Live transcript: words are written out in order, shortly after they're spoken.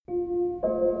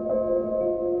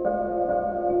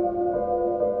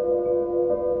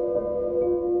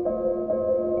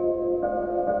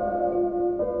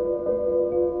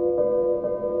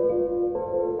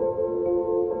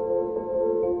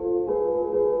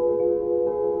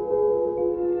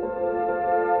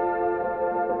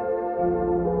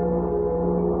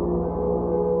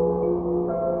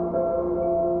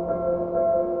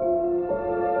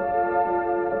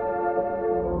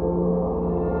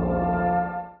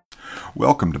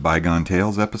Welcome to Bygone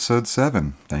Tales, Episode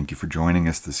 7. Thank you for joining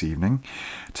us this evening.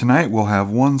 Tonight we'll have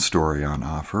one story on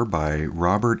offer by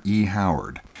Robert E.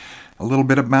 Howard. A little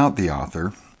bit about the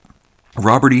author.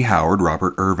 Robert E. Howard,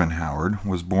 Robert Irvin Howard,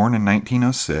 was born in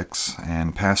 1906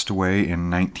 and passed away in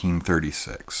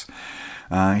 1936.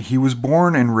 He was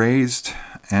born and raised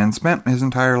and spent his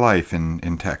entire life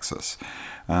in Texas.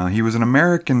 He was an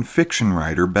American fiction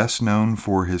writer best known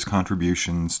for his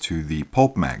contributions to the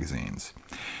pulp magazines.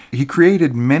 He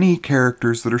created many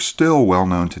characters that are still well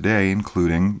known today,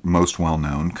 including, most well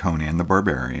known, Conan the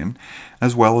Barbarian,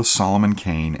 as well as Solomon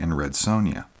Kane and Red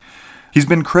Sonja. He's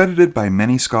been credited by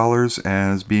many scholars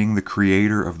as being the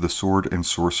creator of the sword and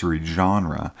sorcery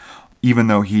genre, even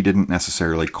though he didn't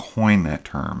necessarily coin that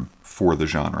term for the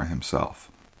genre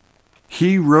himself.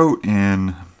 He wrote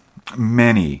in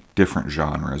many different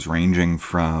genres, ranging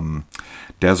from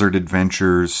desert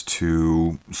adventures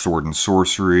to sword and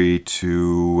sorcery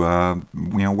to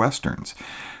westerns.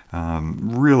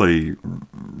 Really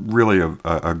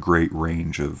a great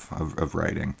range of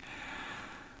writing.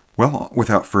 Well,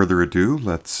 without further ado,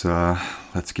 let's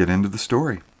get into the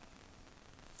story.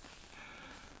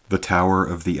 The Tower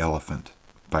of the Elephant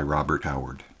by Robert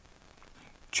Howard.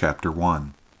 Chapter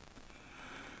 1.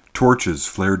 Torches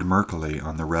flared murkily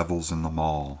on the revels in the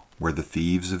mall, where the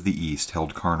thieves of the East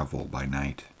held carnival by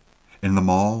night. In the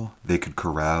mall they could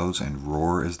carouse and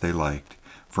roar as they liked,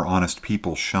 for honest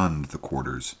people shunned the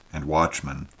quarters, and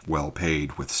watchmen, well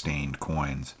paid with stained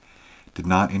coins, did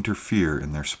not interfere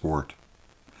in their sport.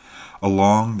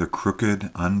 Along the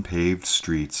crooked, unpaved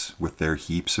streets, with their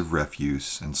heaps of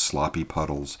refuse and sloppy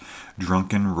puddles,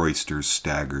 drunken roisters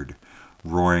staggered.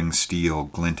 Roaring steel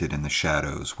glinted in the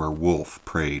shadows where wolf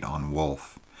preyed on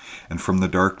wolf, and from the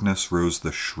darkness rose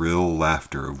the shrill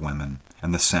laughter of women,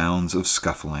 and the sounds of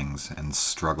scufflings and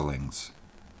strugglings.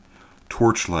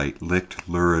 Torchlight licked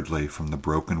luridly from the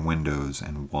broken windows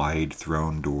and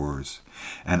wide-thrown doors,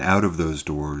 and out of those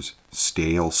doors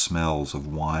stale smells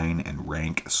of wine and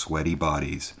rank, sweaty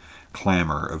bodies,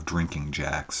 clamor of drinking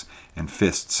jacks, and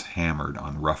fists hammered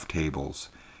on rough tables,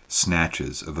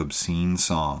 snatches of obscene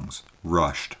songs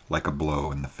rushed like a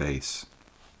blow in the face.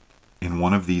 In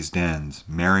one of these dens,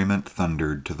 merriment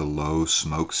thundered to the low,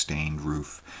 smoke-stained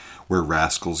roof, where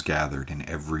rascals gathered in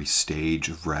every stage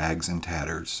of rags and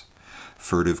tatters,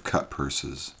 furtive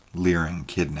cut-purses, leering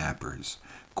kidnappers,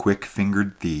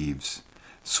 quick-fingered thieves,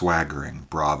 swaggering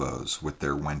bravos with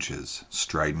their wenches,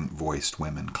 strident-voiced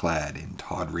women clad in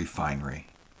tawdry finery.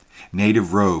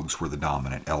 Native rogues were the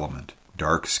dominant element,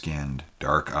 dark-skinned,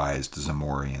 dark-eyed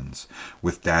Zamorians,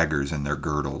 with daggers in their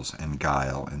girdles and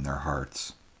guile in their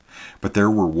hearts. But there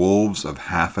were wolves of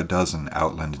half a dozen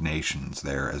outland nations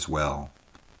there as well.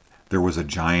 There was a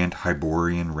giant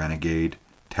Hyborian renegade,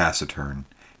 taciturn,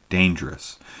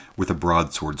 dangerous, with a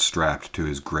broadsword strapped to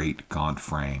his great gaunt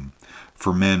frame,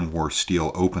 for men wore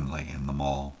steel openly in the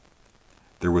mall.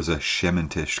 There was a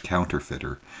Shemitish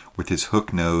counterfeiter, with his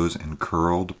hook nose and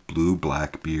curled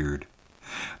blue-black beard.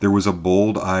 There was a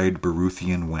bold-eyed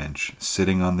Baruthian wench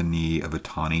sitting on the knee of a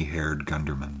tawny-haired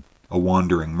Gunderman, a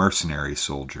wandering mercenary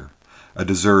soldier, a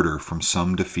deserter from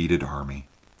some defeated army,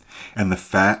 and the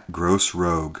fat, gross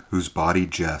rogue whose body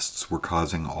jests were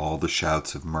causing all the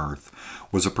shouts of mirth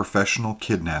was a professional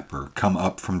kidnapper come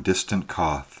up from distant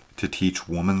Koth to teach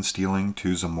woman-stealing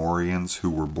to Zamorians who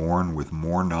were born with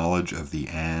more knowledge of the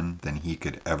Ain than he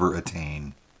could ever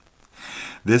attain.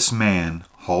 This man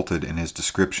halted in his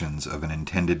descriptions of an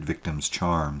intended victim's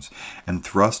charms, and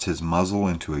thrust his muzzle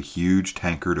into a huge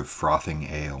tankard of frothing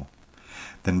ale.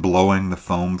 Then, blowing the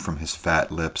foam from his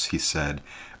fat lips, he said,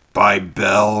 "By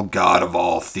Bel, god of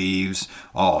all thieves,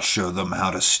 I'll show them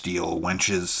how to steal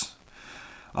wenches.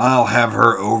 I'll have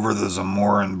her over the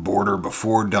Zamoran border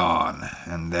before dawn,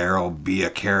 and there'll be a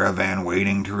caravan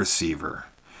waiting to receive her.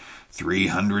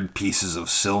 300 pieces of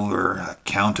silver a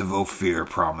Count of Ophir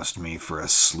promised me for a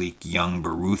sleek young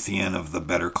Baruthian of the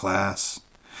better class.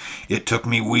 It took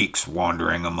me weeks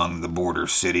wandering among the border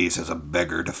cities as a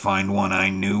beggar to find one I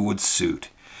knew would suit,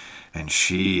 and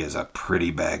she is a pretty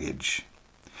baggage."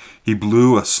 He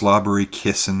blew a slobbery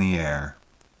kiss in the air.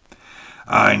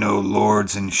 "I know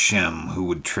lords in Shem who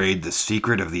would trade the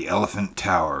secret of the Elephant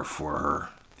Tower for her,"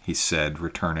 he said,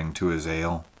 returning to his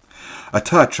ale. A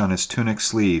touch on his tunic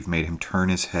sleeve made him turn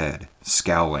his head,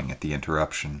 scowling at the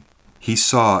interruption. He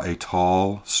saw a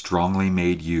tall, strongly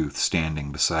made youth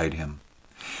standing beside him.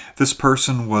 This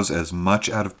person was as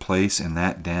much out of place in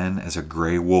that den as a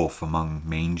gray wolf among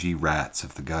mangy rats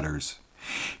of the gutters.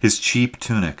 His cheap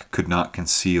tunic could not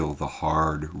conceal the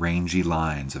hard, rangy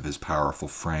lines of his powerful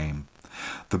frame,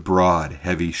 the broad,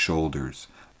 heavy shoulders,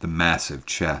 the massive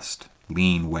chest,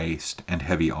 lean waist, and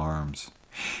heavy arms.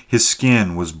 His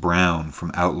skin was brown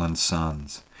from outland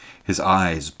suns, his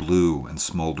eyes blue and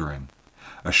smoldering.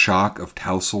 A shock of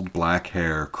tousled black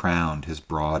hair crowned his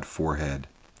broad forehead.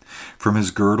 From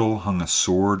his girdle hung a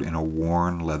sword in a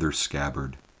worn leather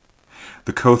scabbard.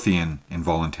 The Kothian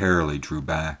involuntarily drew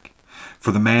back,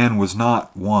 for the man was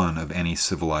not one of any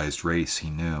civilized race he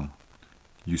knew.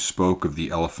 "You spoke of the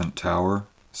Elephant Tower,"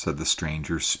 said the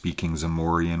stranger, speaking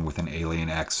Zamorian with an alien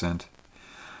accent.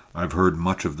 "I've heard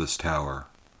much of this tower.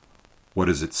 What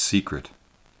is its secret?"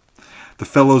 The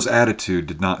fellow's attitude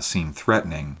did not seem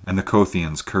threatening, and the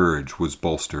Kothian's courage was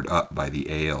bolstered up by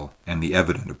the ale and the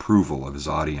evident approval of his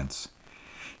audience.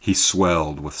 He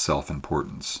swelled with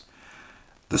self-importance.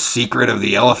 "The secret of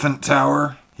the Elephant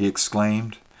Tower?" he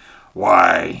exclaimed.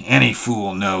 "Why, any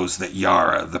fool knows that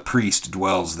Yara, the priest,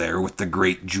 dwells there with the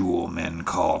great jewel men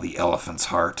call the Elephant's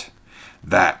Heart.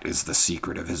 That is the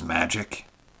secret of his magic."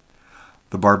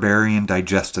 The barbarian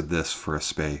digested this for a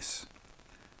space.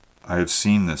 "I have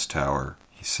seen this tower,"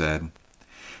 he said.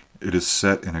 "It is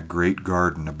set in a great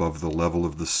garden above the level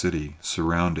of the city,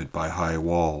 surrounded by high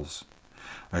walls.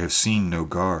 I have seen no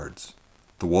guards.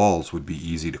 The walls would be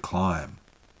easy to climb.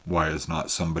 Why has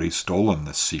not somebody stolen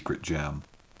this secret gem?"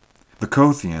 The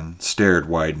Kothian stared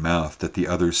wide-mouthed at the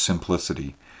other's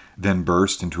simplicity, then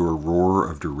burst into a roar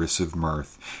of derisive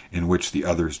mirth, in which the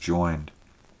others joined.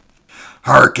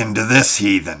 "Hearken to this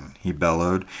heathen," he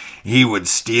bellowed. "He would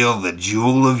steal the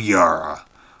jewel of Yara.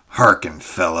 Hearken,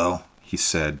 fellow," he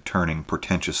said, turning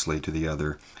portentously to the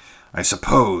other. "I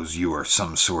suppose you are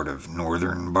some sort of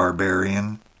northern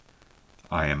barbarian?"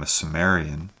 "I am a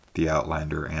Cimmerian," the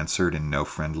outlander answered in no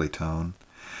friendly tone.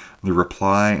 The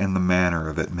reply and the manner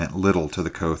of it meant little to the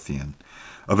Kothian.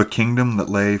 Of a kingdom that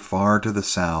lay far to the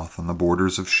south on the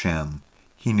borders of Shem,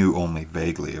 he knew only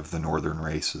vaguely of the northern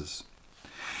races.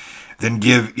 "Then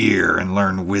give ear and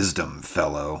learn wisdom,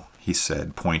 fellow," he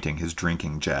said, pointing his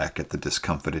drinking jack at the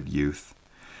discomfited youth.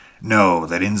 "Know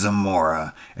that in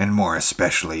Zamora, and more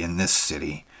especially in this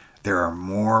city, there are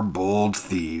more bold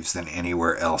thieves than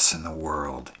anywhere else in the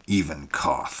world, even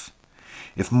Koth.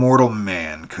 If mortal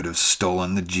man could have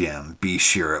stolen the gem, be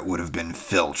sure it would have been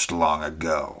filched long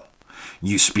ago.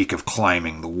 You speak of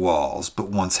climbing the walls, but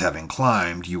once having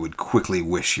climbed, you would quickly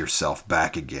wish yourself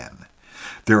back again.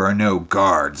 There are no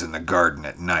guards in the garden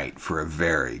at night for a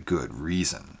very good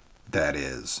reason. That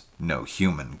is, no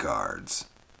human guards.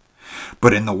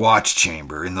 But in the watch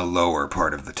chamber in the lower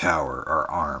part of the tower are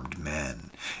armed men,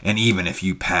 and even if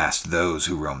you passed those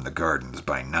who roam the gardens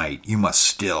by night, you must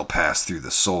still pass through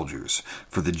the soldiers,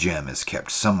 for the gem is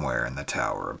kept somewhere in the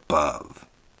tower above."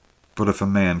 "But if a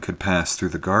man could pass through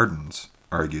the gardens,"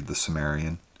 argued the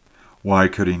Cimmerian, "why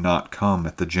could he not come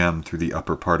at the gem through the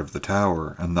upper part of the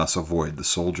tower, and thus avoid the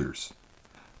soldiers?"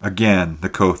 Again the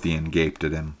Kothian gaped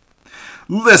at him.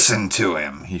 "Listen to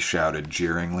him," he shouted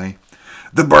jeeringly.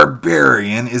 "The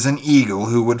barbarian is an eagle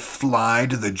who would fly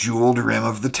to the jeweled rim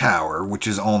of the tower, which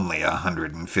is only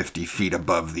 150 feet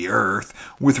above the earth,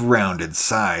 with rounded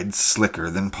sides slicker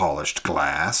than polished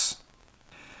glass."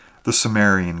 The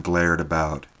Cimmerian glared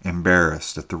about,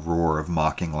 embarrassed at the roar of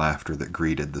mocking laughter that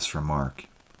greeted this remark.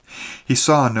 He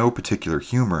saw no particular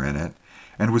humor in it,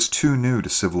 and was too new to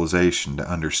civilization to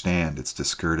understand its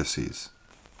discourtesies.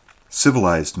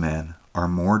 Civilized men are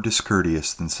more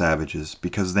discourteous than savages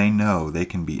because they know they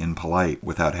can be impolite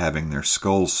without having their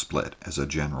skulls split as a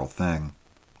general thing.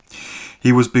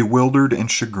 He was bewildered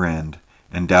and chagrined,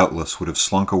 and doubtless would have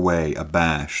slunk away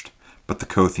abashed, but the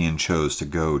Kothian chose to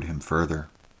goad him further.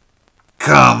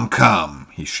 "Come, come,"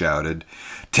 he shouted.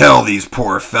 "Tell these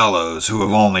poor fellows who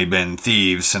have only been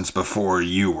thieves since before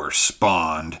you were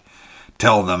spawned.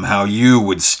 Tell them how you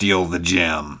would steal the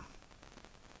gem."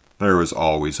 "There is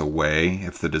always a way,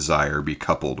 if the desire be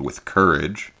coupled with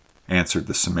courage," answered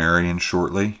the Cimmerian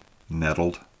shortly,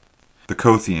 nettled. The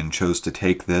Kothian chose to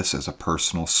take this as a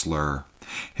personal slur.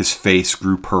 His face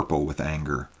grew purple with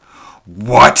anger.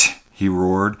 "What?" he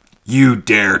roared. "You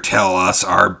dare tell us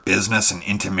our business and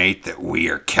intimate that we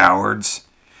are cowards?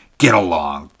 Get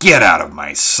along! Get out of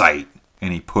my sight!"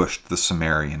 And he pushed the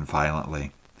Cimmerian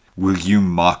violently. "Will you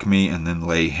mock me and then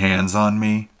lay hands on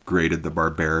me?" grated the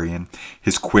barbarian,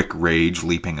 his quick rage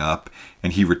leaping up,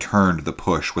 and he returned the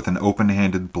push with an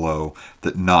open-handed blow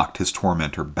that knocked his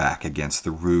tormentor back against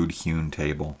the rude-hewn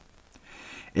table.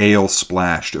 Ale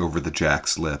splashed over the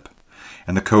jack's lip,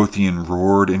 and the Kothian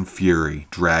roared in fury,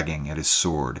 dragging at his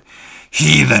sword.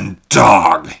 "Heathen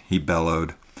dog!" he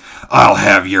bellowed. "I'll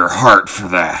have your heart for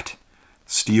that!"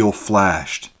 Steel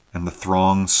flashed, and the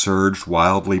throng surged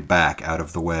wildly back out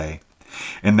of the way.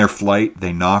 In their flight,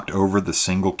 they knocked over the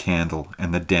single candle,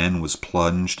 and the den was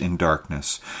plunged in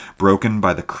darkness, broken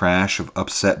by the crash of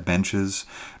upset benches,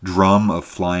 drum of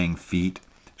flying feet,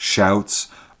 shouts,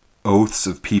 oaths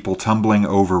of people tumbling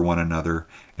over one another,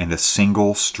 and a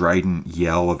single strident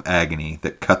yell of agony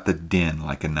that cut the din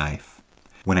like a knife.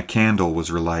 When a candle was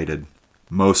relighted,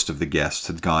 most of the guests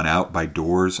had gone out by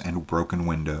doors and broken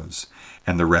windows,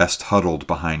 and the rest huddled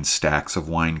behind stacks of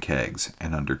wine kegs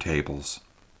and under tables.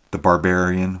 The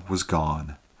barbarian was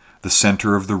gone. The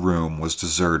center of the room was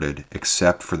deserted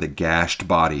except for the gashed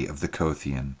body of the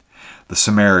Kothian. The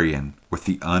Cimmerian, with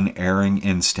the unerring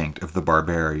instinct of the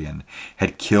barbarian,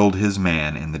 had killed his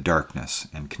man in the darkness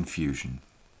and confusion.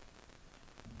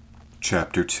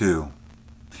 Chapter 2.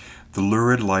 The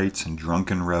lurid lights and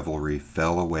drunken revelry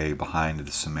fell away behind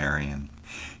the Cimmerian.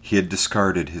 He had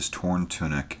discarded his torn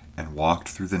tunic and walked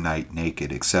through the night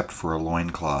naked except for a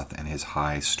loincloth and his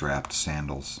high-strapped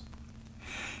sandals.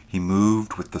 He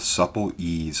moved with the supple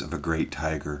ease of a great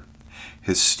tiger,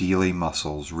 his steely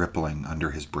muscles rippling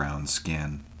under his brown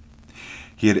skin.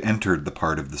 He had entered the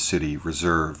part of the city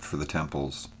reserved for the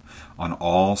temples. On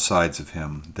all sides of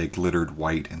him they glittered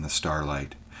white in the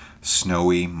starlight,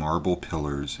 snowy marble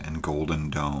pillars and golden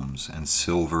domes and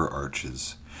silver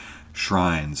arches,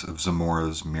 shrines of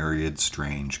Zamora's myriad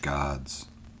strange gods.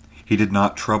 He did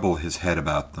not trouble his head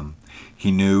about them.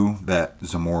 He knew that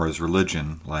Zamora's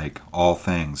religion, like all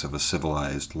things of a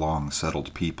civilized,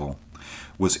 long-settled people,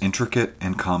 was intricate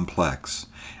and complex,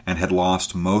 and had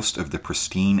lost most of the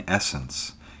pristine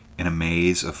essence in a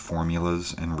maze of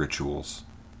formulas and rituals.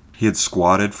 He had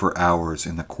squatted for hours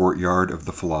in the courtyard of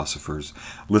the philosophers,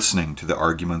 listening to the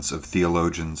arguments of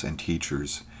theologians and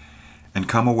teachers, and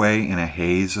come away in a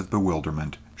haze of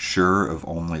bewilderment, sure of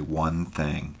only one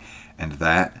thing, and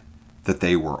that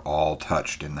they were all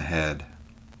touched in the head.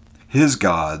 His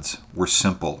gods were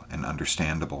simple and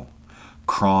understandable.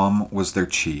 Crom was their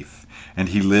chief, and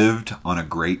he lived on a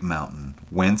great mountain,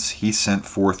 whence he sent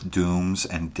forth dooms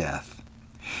and death.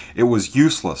 It was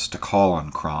useless to call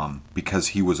on Crom, because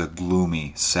he was a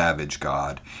gloomy, savage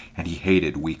god, and he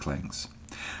hated weaklings.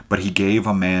 But he gave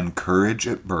a man courage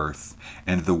at birth,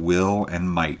 and the will and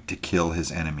might to kill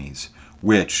his enemies,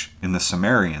 which, in the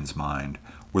Cimmerian's mind,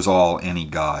 was all any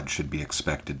god should be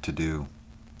expected to do.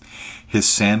 His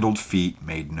sandaled feet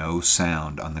made no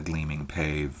sound on the gleaming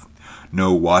pave.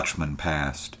 No watchman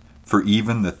passed, for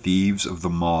even the thieves of the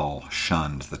mall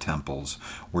shunned the temples,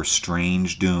 where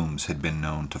strange dooms had been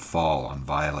known to fall on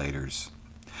violators.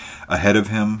 Ahead of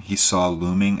him he saw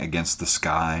looming against the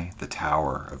sky the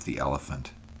tower of the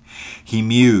elephant. He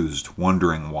mused,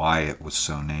 wondering why it was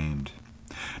so named.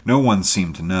 No one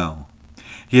seemed to know.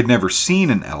 He had never seen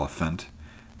an elephant,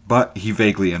 but he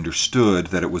vaguely understood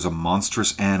that it was a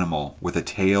monstrous animal with a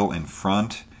tail in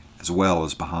front as well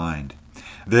as behind.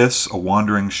 This a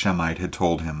wandering Shemite had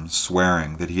told him,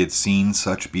 swearing that he had seen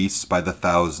such beasts by the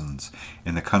thousands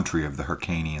in the country of the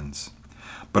Hyrcanians.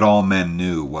 But all men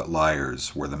knew what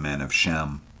liars were the men of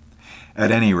Shem.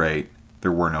 At any rate,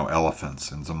 there were no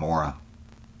elephants in Zamora.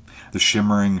 The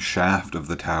shimmering shaft of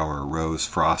the tower rose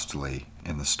frostily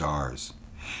in the stars.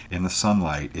 In the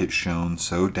sunlight it shone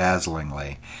so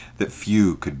dazzlingly that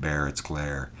few could bear its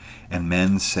glare, and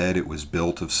men said it was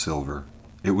built of silver.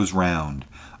 It was round,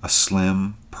 a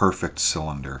slim, perfect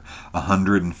cylinder,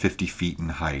 150 feet in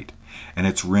height, and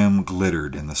its rim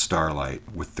glittered in the starlight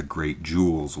with the great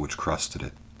jewels which crusted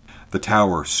it. The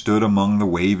tower stood among the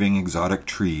waving exotic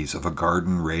trees of a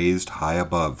garden raised high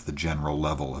above the general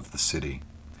level of the city.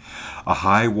 A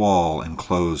high wall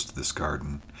enclosed this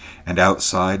garden, and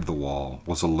outside the wall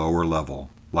was a lower level,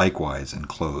 likewise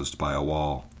enclosed by a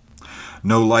wall.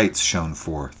 No lights shone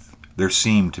forth. There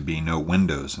seemed to be no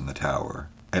windows in the tower,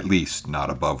 at least not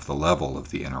above the level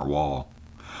of the inner wall.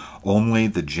 Only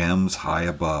the gems high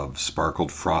above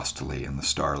sparkled frostily in the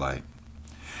starlight.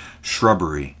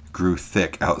 Shrubbery grew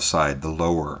thick outside the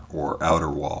lower or outer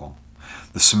wall.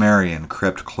 The Cimmerian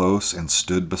crept close and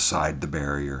stood beside the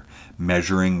barrier,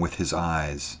 measuring with his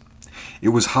eyes. It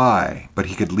was high, but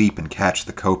he could leap and catch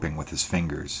the coping with his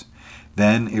fingers.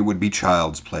 Then it would be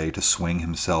child's play to swing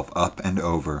himself up and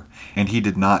over, and he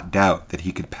did not doubt that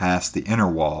he could pass the inner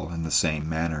wall in the same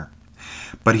manner.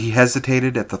 But he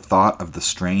hesitated at the thought of the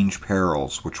strange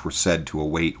perils which were said to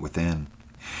await within.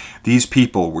 These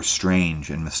people were strange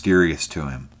and mysterious to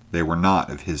him. They were not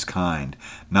of his kind,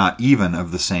 not even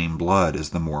of the same blood as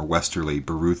the more westerly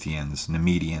Baruthians,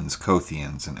 Nemedians,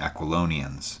 Kothians, and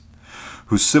Aquilonians,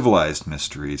 whose civilized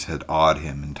mysteries had awed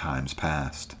him in times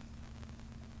past.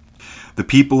 The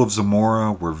people of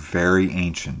Zamora were very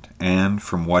ancient, and,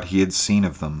 from what he had seen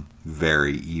of them,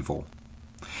 very evil.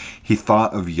 He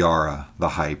thought of Yara, the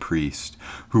high priest,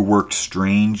 who worked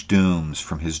strange dooms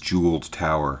from his jeweled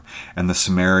tower, and the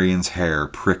Cimmerian's hair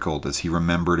prickled as he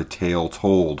remembered a tale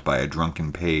told by a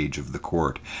drunken page of the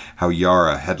court, how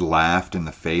Yara had laughed in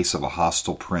the face of a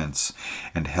hostile prince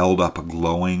and held up a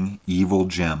glowing, evil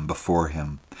gem before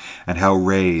him, and how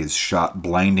rays shot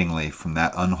blindingly from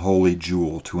that unholy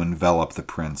jewel to envelop the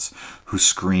prince, who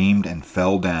screamed and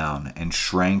fell down and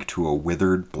shrank to a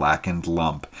withered, blackened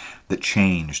lump that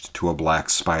changed to a black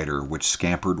spider which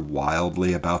scampered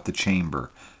wildly about the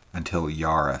chamber until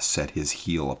Yara set his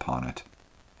heel upon it.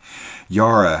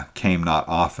 Yara came not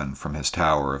often from his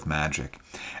tower of magic,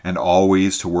 and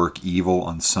always to work evil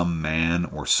on some man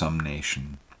or some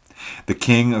nation. The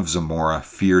king of Zamora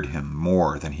feared him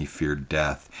more than he feared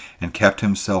death, and kept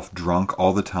himself drunk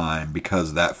all the time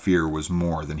because that fear was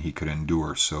more than he could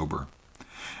endure sober.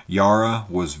 Yara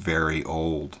was very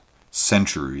old,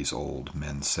 centuries old,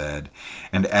 men said,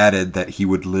 and added that he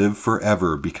would live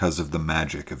forever because of the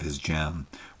magic of his gem,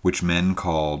 which men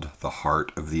called the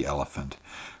Heart of the Elephant,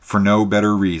 for no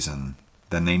better reason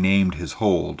than they named his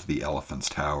hold the Elephant's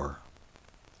Tower.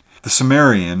 The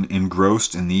Cimmerian,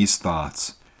 engrossed in these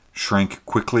thoughts, shrank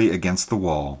quickly against the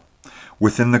wall.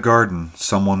 Within the garden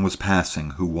someone was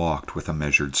passing who walked with a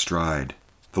measured stride.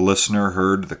 The listener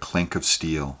heard the clink of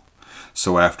steel.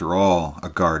 So after all, a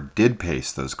guard did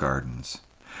pace those gardens.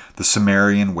 The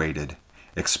Cimmerian waited,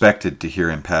 expected to hear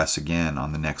him pass again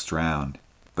on the next round,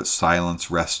 but silence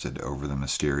rested over the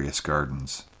mysterious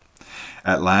gardens.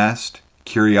 At last,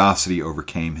 curiosity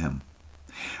overcame him.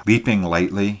 Leaping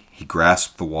lightly, he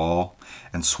grasped the wall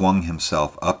and swung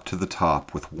himself up to the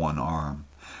top with one arm.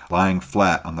 Lying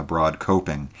flat on the broad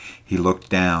coping, he looked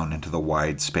down into the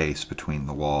wide space between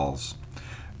the walls.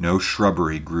 No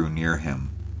shrubbery grew near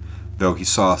him, though he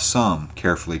saw some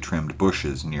carefully trimmed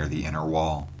bushes near the inner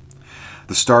wall.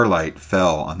 The starlight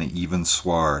fell on the even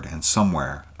sward, and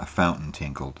somewhere a fountain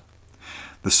tinkled.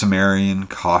 The Cimmerian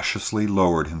cautiously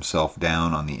lowered himself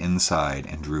down on the inside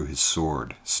and drew his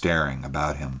sword, staring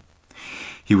about him.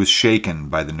 He was shaken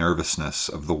by the nervousness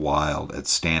of the wild at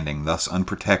standing thus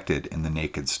unprotected in the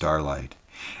naked starlight,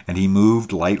 and he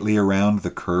moved lightly around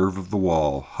the curve of the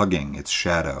wall, hugging its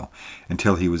shadow,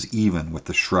 until he was even with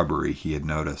the shrubbery he had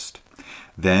noticed.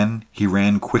 Then he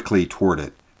ran quickly toward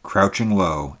it, crouching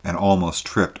low, and almost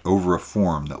tripped over a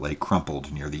form that lay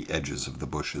crumpled near the edges of the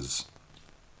bushes.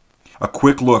 A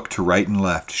quick look to right and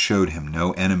left showed him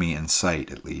no enemy in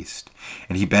sight, at least,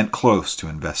 and he bent close to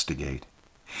investigate.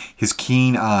 His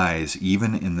keen eyes,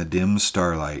 even in the dim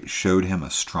starlight, showed him a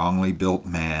strongly built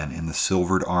man in the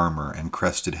silvered armor and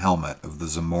crested helmet of the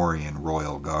Zamorian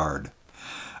royal guard.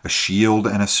 A shield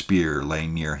and a spear lay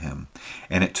near him,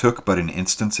 and it took but an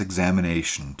instant's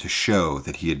examination to show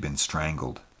that he had been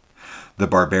strangled. The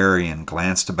barbarian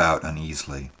glanced about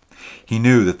uneasily. He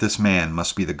knew that this man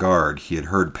must be the guard he had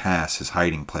heard pass his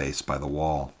hiding place by the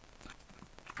wall.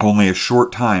 Only a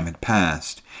short time had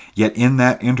passed, yet in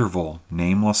that interval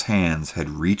nameless hands had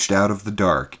reached out of the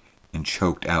dark and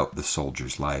choked out the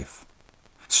soldier's life.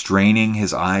 Straining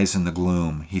his eyes in the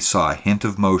gloom, he saw a hint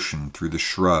of motion through the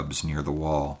shrubs near the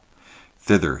wall.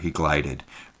 Thither he glided,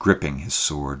 gripping his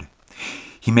sword.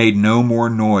 He made no more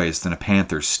noise than a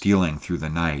panther stealing through the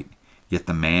night, yet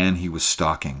the man he was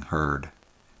stalking heard.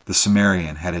 The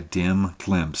Cimmerian had a dim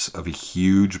glimpse of a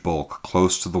huge bulk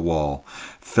close to the wall,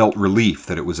 felt relief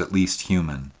that it was at least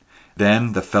human.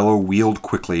 Then the fellow wheeled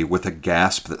quickly with a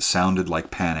gasp that sounded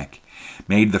like panic,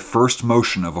 made the first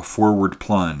motion of a forward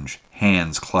plunge,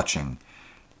 hands clutching,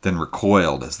 then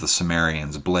recoiled as the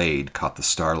Cimmerian's blade caught the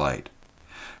starlight.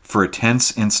 For a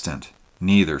tense instant,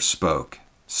 neither spoke,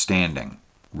 standing,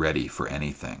 ready for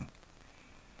anything.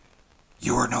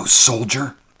 "You are no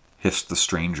soldier," hissed the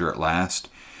stranger at last.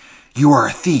 "You are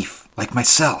a thief, like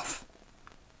myself."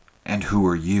 "And who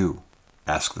are you?"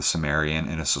 asked the Cimmerian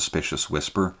in a suspicious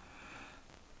whisper.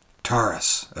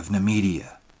 "Taurus of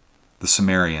Nemedia." The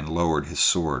Cimmerian lowered his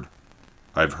sword.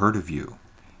 "I've heard of you.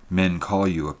 Men call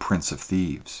you a prince of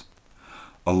thieves."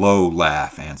 A low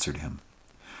laugh answered him.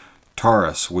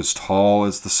 Taurus was tall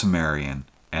as the Cimmerian,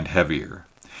 and heavier.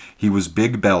 He was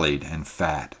big-bellied and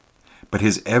fat, but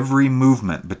his every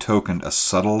movement betokened a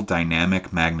subtle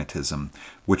dynamic magnetism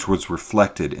which was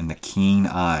reflected in the keen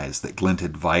eyes that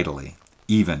glinted vitally,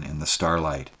 even in the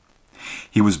starlight.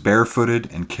 He was barefooted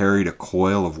and carried a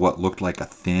coil of what looked like a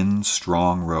thin,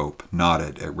 strong rope,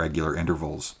 knotted at regular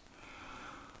intervals.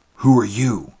 "Who are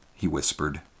you?" he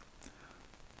whispered.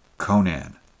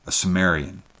 "Conan, a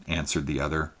Cimmerian," answered the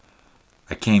other.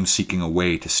 "I came seeking a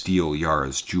way to steal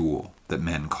Yara's jewel, that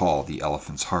men call the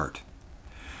elephant's heart."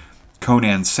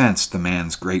 Conan sensed the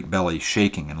man's great belly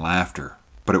shaking in laughter.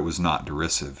 but it was not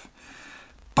derisive.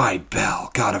 "By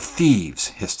Bel, god of thieves,"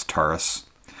 hissed Taurus.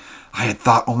 "I had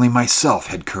thought only myself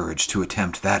had courage to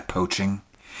attempt that poaching.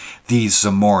 These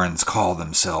Zamorans call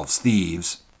themselves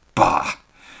thieves. Bah!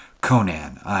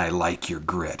 Conan, I like your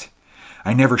grit.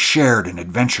 I never shared an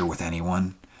adventure with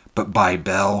anyone, but by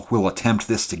Bel, we'll attempt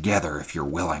this together if you're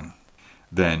willing."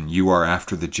 "Then you are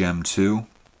after the gem too?"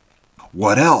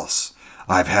 "What else?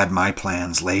 I've had my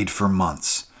plans laid for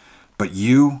months. But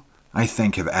you, I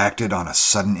think, have acted on a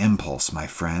sudden impulse, my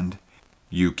friend."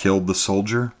 "You killed the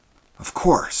soldier?" "Of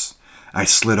course. I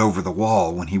slid over the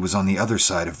wall when he was on the other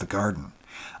side of the garden.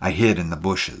 I hid in the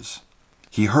bushes.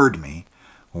 He heard me,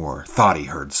 or thought he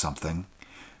heard something.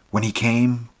 When he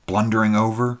came, blundering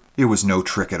over, it was no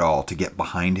trick at all to get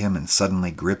behind him and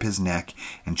suddenly grip his neck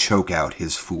and choke out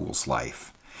his fool's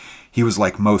life. He was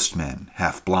like most men,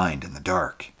 half blind in the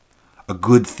dark. A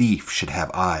good thief should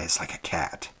have eyes like a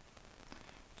cat."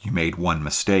 "You made one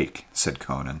mistake," said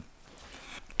Conan.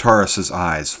 Taurus's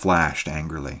eyes flashed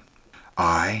angrily.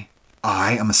 I,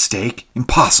 a mistake?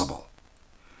 Impossible!"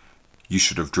 "You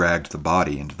should have dragged the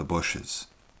body into the bushes."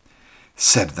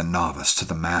 Said the novice to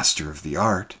the master of the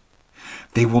art.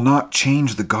 "They will not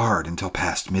change the guard until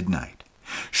past midnight.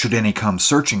 Should any come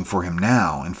searching for him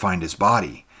now and find his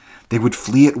body, they would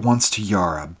flee at once to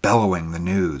Yara, bellowing the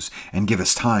news, and give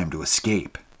us time to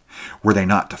escape. Were they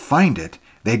not to find it,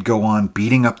 they'd go on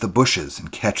beating up the bushes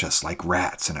and catch us like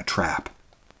rats in a trap."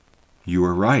 "You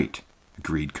are right,"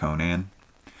 agreed Conan.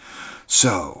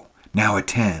 "So, now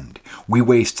attend. We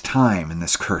waste time in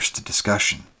this cursed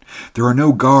discussion. There are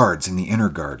no guards in the inner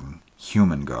garden,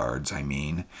 human guards, I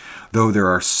mean, though there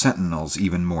are sentinels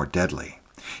even more deadly.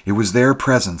 It was their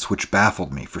presence which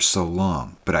baffled me for so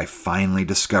long, but I finally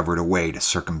discovered a way to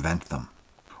circumvent them."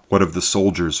 "What of the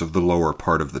soldiers of the lower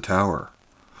part of the tower?"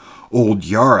 "Old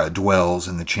Yara dwells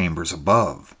in the chambers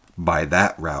above. By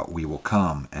that route we will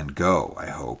come and go, I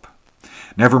hope.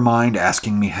 Never mind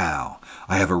asking me how.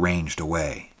 I have arranged a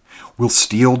way. We'll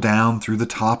steal down through the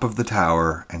top of the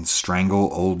tower and strangle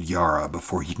old Yara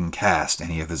before he can cast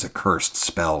any of his accursed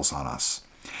spells on us.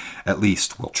 At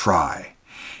least we'll try.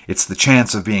 It's the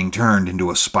chance of being turned into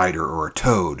a spider or a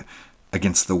toad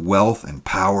against the wealth and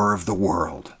power of the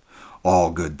world.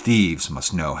 All good thieves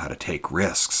must know how to take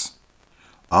risks."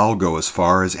 "I'll go as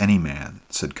far as any man,"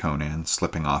 said Conan,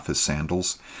 slipping off his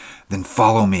sandals. "Then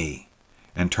follow me."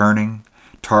 And turning,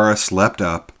 Taurus leapt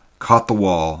up, caught the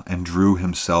wall, and drew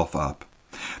himself up.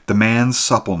 The man's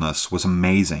suppleness was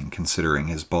amazing considering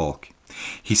his bulk.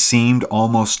 He seemed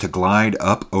almost to glide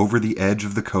up over the edge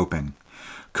of the coping.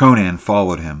 Conan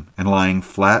followed him, and lying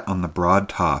flat on the broad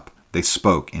top, they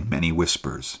spoke in many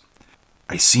whispers.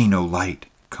 "I see no light,"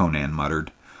 Conan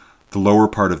muttered. The lower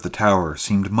part of the tower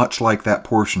seemed much like that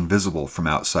portion visible from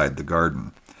outside the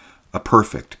garden, a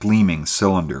perfect, gleaming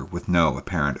cylinder with no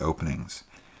apparent openings.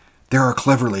 "There are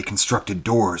cleverly constructed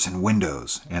doors and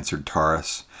windows," answered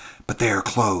Taurus, "but they are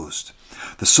closed.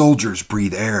 The soldiers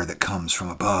breathe air that comes from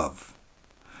above."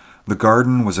 The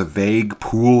garden was a vague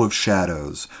pool of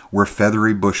shadows, where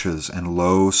feathery bushes and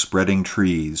low, spreading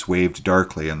trees waved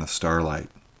darkly in the starlight.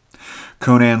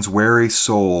 Conan's wary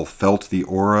soul felt the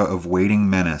aura of waiting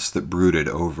menace that brooded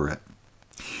over it.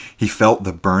 He felt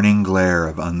the burning glare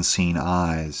of unseen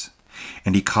eyes,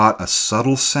 and he caught a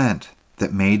subtle scent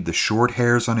that made the short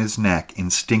hairs on his neck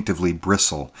instinctively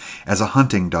bristle, as a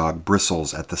hunting dog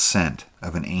bristles at the scent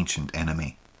of an ancient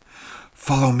enemy.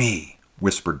 "Follow me,"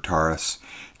 whispered Taurus.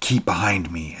 "Keep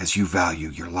behind me as you value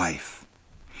your life."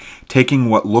 Taking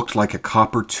what looked like a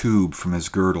copper tube from his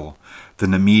girdle, the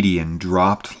Nemedian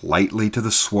dropped lightly to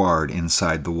the sward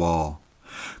inside the wall.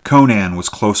 Conan was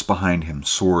close behind him,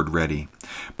 sword ready,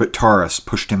 but Taurus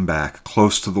pushed him back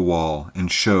close to the wall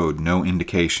and showed no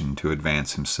indication to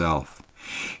advance himself.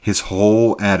 His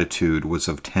whole attitude was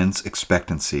of tense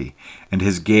expectancy, and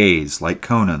his gaze, like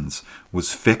Conan's,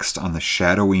 was fixed on the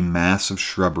shadowy mass of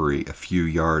shrubbery a few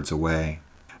yards away.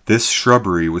 This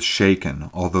shrubbery was shaken,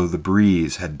 although the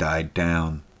breeze had died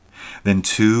down. Then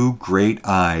two great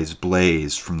eyes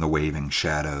blazed from the waving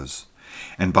shadows,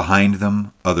 and behind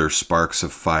them other sparks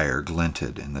of fire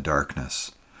glinted in the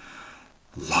darkness.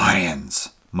 "Lions,"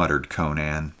 muttered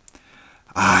Conan.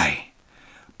 "Aye.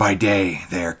 By day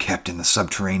they are kept in the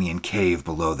subterranean cave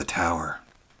below the tower.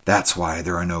 That's why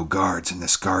there are no guards in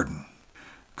this garden."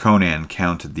 Conan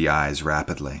counted the eyes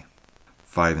rapidly.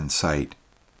 5 in sight.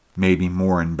 Maybe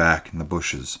more in back in the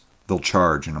bushes. They'll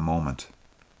charge in a moment.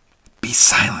 "Be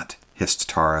silent," hissed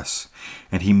Taurus,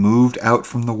 and he moved out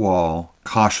from the wall,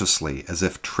 cautiously as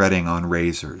if treading on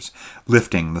razors,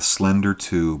 lifting the slender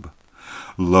tube.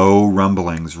 Low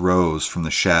rumblings rose from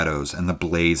the shadows, and the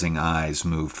blazing eyes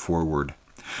moved forward.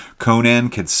 Conan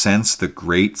could sense the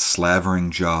great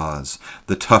slavering jaws,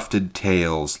 the tufted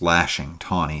tails lashing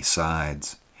tawny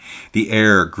sides. The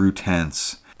air grew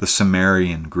tense. The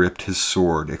Cimmerian gripped his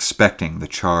sword, expecting the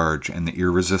charge and the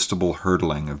irresistible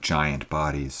hurtling of giant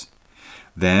bodies.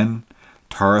 Then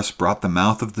Taurus brought the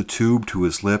mouth of the tube to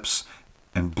his lips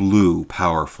and blew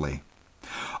powerfully.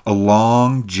 A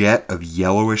long jet of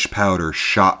yellowish powder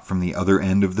shot from the other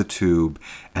end of the tube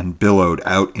and billowed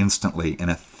out instantly in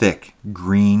a thick,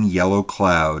 green-yellow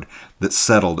cloud that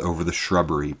settled over the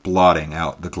shrubbery, blotting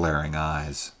out the glaring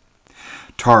eyes.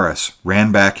 Taurus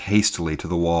ran back hastily to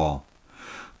the wall.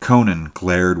 Conan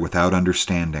glared without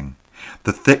understanding.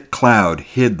 The thick cloud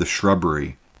hid the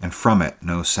shrubbery, and from it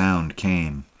no sound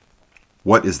came.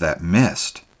 "What is that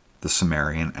mist?" the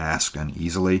Cimmerian asked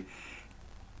uneasily.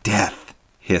 "Death,"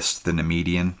 hissed the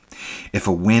Nemedian. "If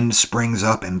a wind springs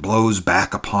up and blows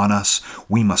back upon us,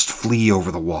 we must flee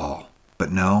over the wall.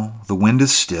 But no, the wind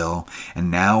is still, and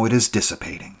now it is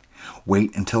dissipating.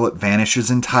 Wait until it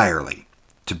vanishes entirely.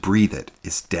 To breathe it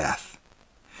is death."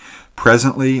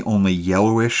 Presently only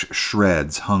yellowish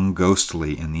shreds hung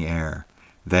ghostly in the air.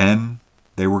 Then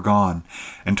they were gone,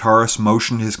 and Taurus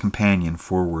motioned his companion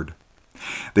forward.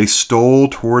 They stole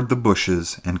toward the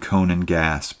bushes, and Conan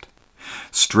gasped.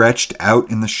 Stretched out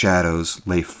in the shadows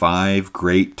lay 5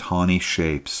 great tawny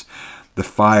shapes. The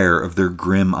fire of their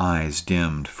grim eyes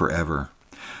dimmed forever.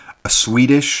 A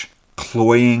sweetish,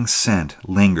 cloying scent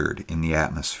lingered in the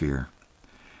atmosphere.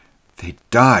 "They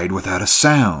died without a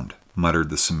sound," muttered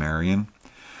the Cimmerian.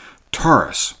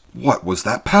 "Taurus, what was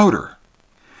that powder?"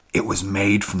 "It was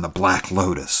made from the black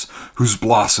lotus, whose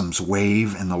blossoms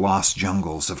wave in the lost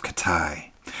jungles of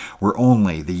Katai, where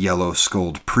only the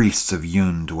yellow-skulled priests of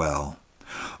Yun dwell.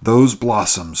 Those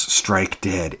blossoms strike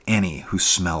dead any who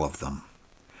smell of them."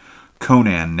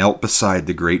 Conan knelt beside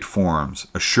the great forms,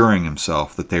 assuring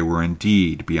himself that they were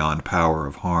indeed beyond power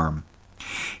of harm.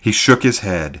 He shook his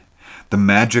head. The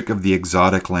magic of the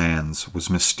exotic lands was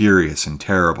mysterious and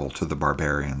terrible to the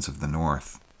barbarians of the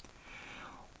north.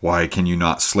 "Why can you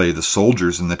not slay the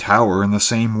soldiers in the tower in the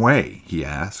same way?" he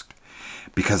asked.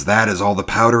 "Because that is all the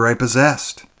powder I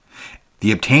possessed.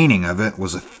 The obtaining of it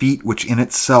was a feat which in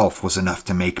itself was enough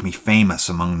to make me famous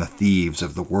among the thieves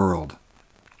of the world.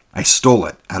 I stole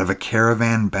it out of a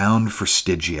caravan bound for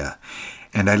Stygia,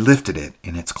 and I lifted it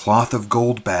in its cloth of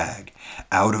gold bag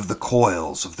out of the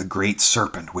coils of the great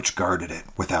serpent which guarded it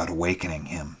without awakening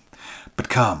him. But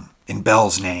come, in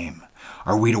Bel's name,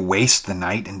 are we to waste the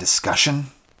night in discussion?"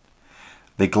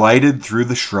 They glided through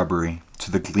the shrubbery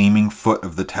to the gleaming foot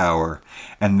of the tower,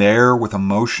 and there, with a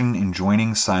motion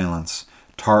enjoining silence,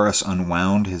 Taurus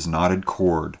unwound his knotted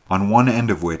cord, on one end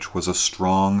of which was a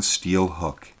strong steel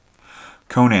hook.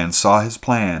 Conan saw his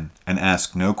plan and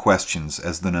asked no questions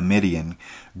as the Nemedian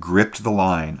gripped the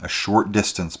line a short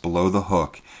distance below the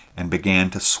hook and began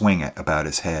to swing it about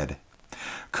his head.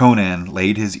 Conan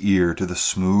laid his ear to the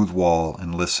smooth wall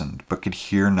and listened, but could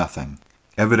hear nothing.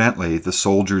 Evidently the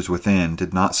soldiers within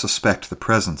did not suspect the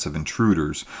presence of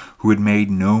intruders who had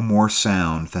made no more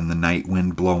sound than the night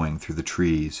wind blowing through the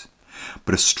trees.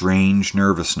 But a strange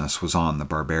nervousness was on the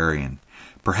barbarian.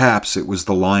 Perhaps it was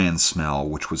the lion smell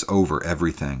which was over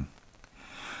everything.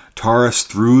 Taurus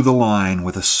threw the line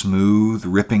with a smooth,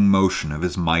 ripping motion of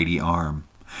his mighty arm.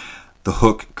 The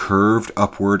hook curved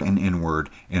upward and inward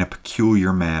in a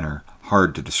peculiar manner,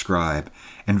 hard to describe,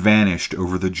 and vanished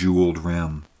over the jeweled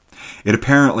rim. It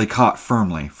apparently caught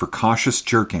firmly, for cautious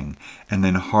jerking and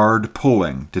then hard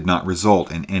pulling did not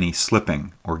result in any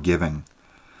slipping or giving.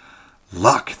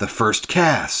 "Luck the first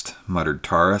cast," muttered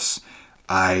Taurus.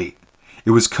 It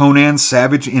was Conan's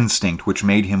savage instinct which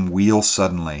made him wheel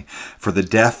suddenly, for the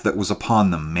death that was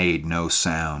upon them made no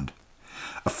sound.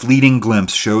 A fleeting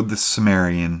glimpse showed the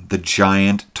Cimmerian the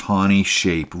giant, tawny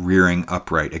shape rearing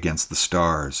upright against the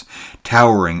stars,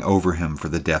 towering over him for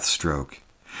the death stroke.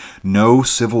 No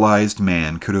civilized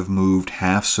man could have moved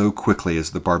half so quickly as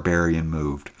the barbarian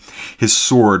moved. His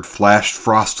sword flashed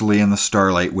frostily in the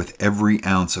starlight with every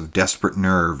ounce of desperate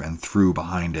nerve and threw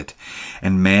behind it,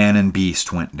 and man and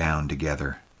beast went down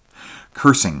together.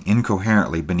 Cursing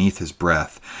incoherently beneath his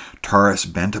breath, Taurus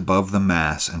bent above the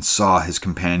mass and saw his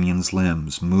companion's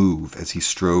limbs move as he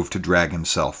strove to drag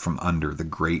himself from under the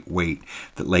great weight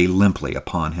that lay limply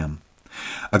upon him.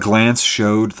 A glance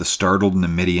showed the startled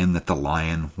Nemedian that the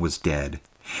lion was dead.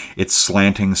 Its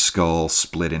slanting skull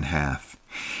split in half.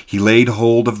 He laid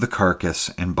hold of the carcass,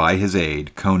 and by his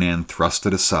aid Conan thrust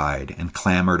it aside and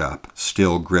clambered up,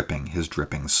 still gripping his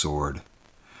dripping sword.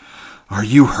 "Are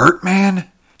you hurt, man?"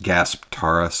 gasped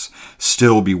Taurus,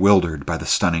 still bewildered by the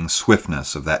stunning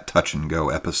swiftness of that touch-and-go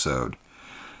episode.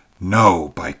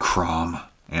 "No, by Crom,"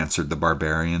 answered the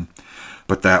barbarian,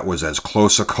 "but that was as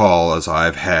close a call as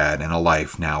I've had in a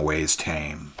life now ways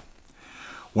tame.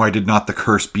 Why did not the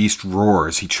cursed beast roar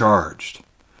as he charged?"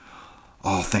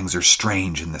 "All things are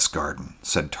strange in this garden,"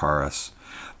 said Taurus.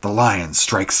 "The lion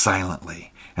strikes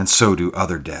silently, and so do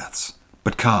other deaths.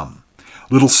 But come,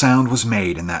 little sound was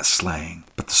made in that slaying,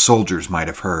 but the soldiers might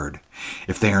have heard,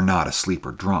 if they are not asleep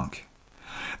or drunk.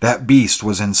 That beast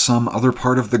was in some other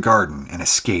part of the garden and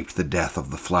escaped the death of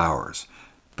the flowers,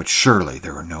 but surely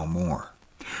there are no more.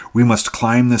 We must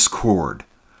climb this cord.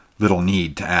 Little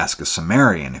need to ask a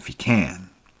Cimmerian if he can."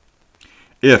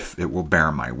 "If it will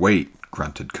bear my weight,"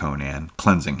 grunted Conan,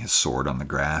 cleansing his sword on the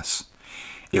grass.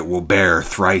 "It will bear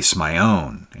thrice my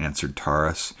own," answered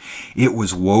Taurus. "It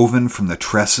was woven from the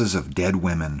tresses of dead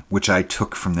women, which I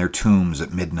took from their tombs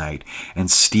at midnight,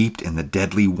 and steeped in the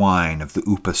deadly wine of the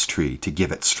upas tree to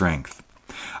give it strength.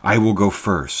 I will go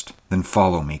first, then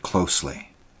follow me closely."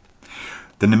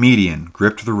 The Nemedian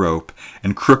gripped the rope,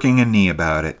 and crooking a knee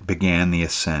about it, began the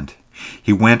ascent.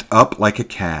 He went up like a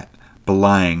cat,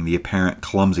 belying the apparent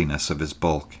clumsiness of his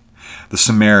bulk. The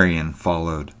Cimmerian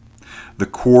followed. The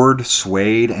cord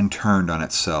swayed and turned on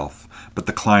itself, but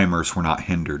the climbers were not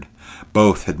hindered.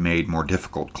 Both had made more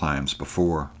difficult climbs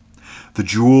before. The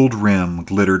jeweled rim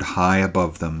glittered high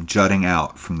above them, jutting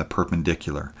out from the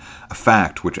perpendicular, a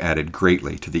fact which added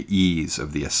greatly to the ease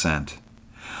of the ascent.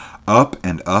 Up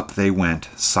and up they went,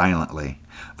 silently,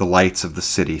 the lights of the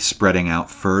city spreading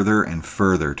out further and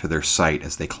further to their sight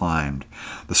as they climbed,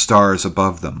 the stars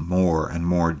above them more and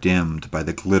more dimmed by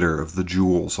the glitter of the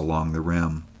jewels along the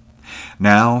rim.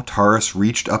 Now Taurus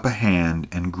reached up a hand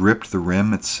and gripped the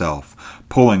rim itself,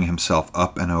 pulling himself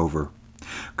up and over.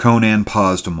 Conan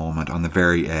paused a moment on the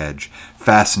very edge,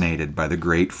 fascinated by the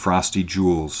great frosty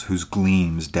jewels whose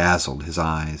gleams dazzled his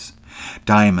eyes.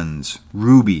 Diamonds,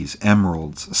 rubies,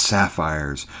 emeralds,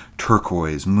 sapphires,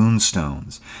 turquoise,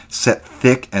 moonstones, set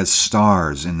thick as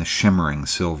stars in the shimmering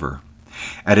silver.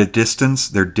 At a distance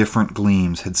their different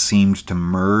gleams had seemed to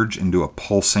merge into a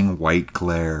pulsing white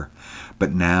glare,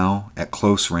 but now, at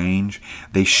close range,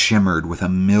 they shimmered with a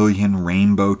million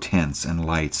rainbow tints and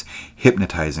lights,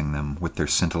 hypnotizing them with their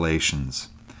scintillations.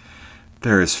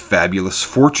 "There is fabulous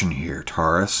fortune here,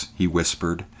 Taurus," he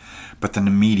whispered. But the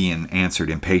Nemedian answered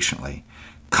impatiently,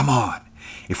 "Come on!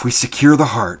 If we secure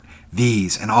the heart,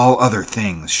 these and all other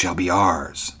things shall be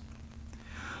ours."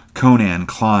 Conan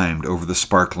climbed over the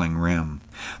sparkling rim.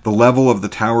 The level of the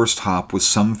tower's top was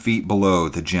some feet below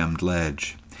the gemmed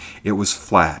ledge. It was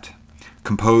flat,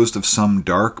 composed of some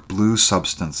dark blue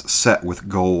substance set with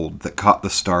gold that caught the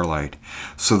starlight,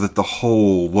 so that the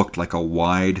whole looked like a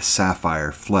wide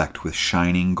sapphire flecked with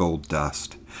shining gold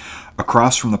dust.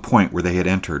 Across from the point where they had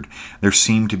entered, there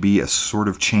seemed to be a sort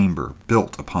of chamber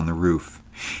built upon the roof.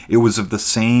 It was of the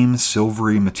same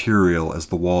silvery material as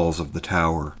the walls of the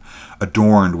tower,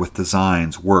 adorned with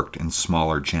designs worked in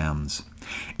smaller gems.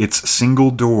 Its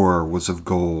single door was of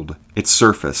gold, its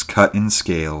surface cut in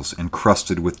scales and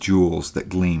crusted with jewels that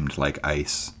gleamed like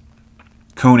ice.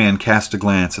 Conan cast a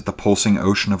glance at the pulsing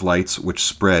ocean of lights which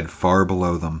spread far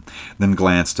below them, then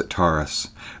glanced at Taurus.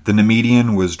 The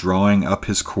Nemedian was drawing up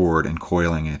his cord and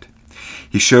coiling it.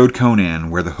 He showed Conan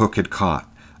where the hook had caught.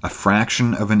 A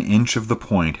fraction of an inch of the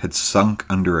point had sunk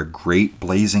under a great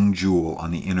blazing jewel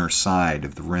on the inner side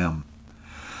of the rim.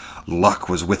 "Luck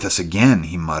was with us again,"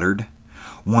 he muttered.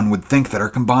 "One would think that our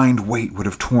combined weight would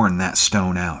have torn that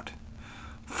stone out.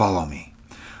 Follow me.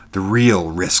 The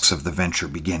real risks of the venture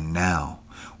begin now.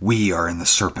 We are in the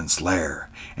serpent's lair,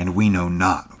 and we know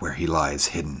not where he lies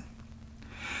hidden."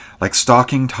 Like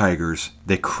stalking tigers,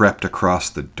 they crept across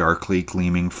the darkly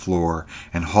gleaming floor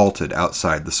and halted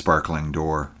outside the sparkling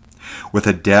door. With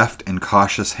a deft and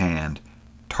cautious hand,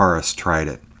 Taurus tried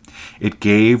it. It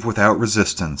gave without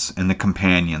resistance, and the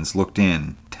companions looked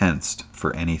in, tensed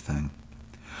for anything.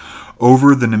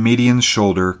 Over the Nemedian's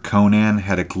shoulder, Conan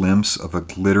had a glimpse of a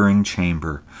glittering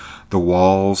chamber, the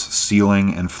walls,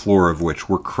 ceiling, and floor of which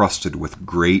were crusted with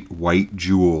great white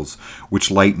jewels,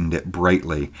 which lightened it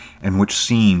brightly, and which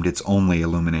seemed its only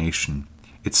illumination.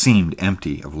 It seemed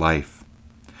empty of life.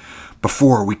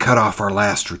 "Before we cut off our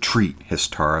last retreat,"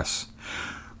 hissed Taurus,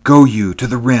 "go you to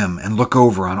the rim and look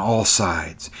over on all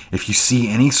sides. If you see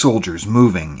any soldiers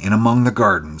moving in among the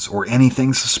gardens or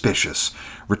anything suspicious,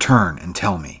 return and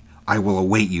tell me. I will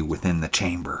await you within the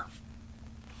chamber."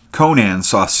 Conan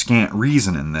saw scant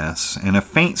reason in this, and a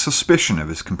faint suspicion of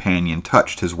his companion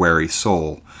touched his wary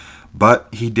soul, but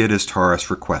he did as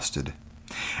Taurus requested.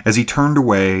 As he turned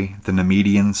away, the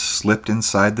Nemedian slipped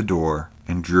inside the door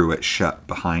and drew it shut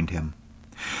behind him.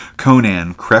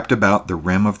 Conan crept about the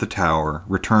rim of the tower,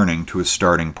 returning to his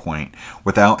starting point,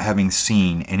 without having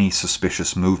seen any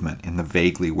suspicious movement in the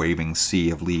vaguely waving sea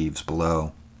of leaves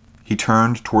below. He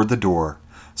turned toward the door.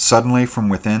 Suddenly, from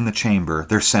within the chamber,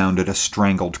 there sounded a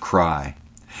strangled cry.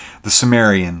 The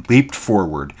Cimmerian leaped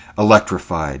forward,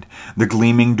 electrified. The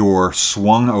gleaming door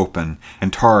swung open,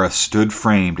 and Taurus stood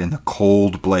framed in the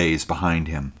cold blaze behind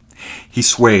him. He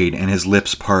swayed, and his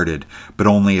lips parted, but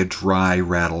only a dry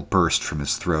rattle burst from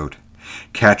his throat.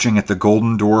 Catching at the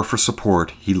golden door for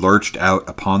support, he lurched out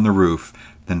upon the roof,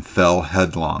 then fell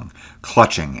headlong,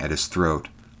 clutching at his throat.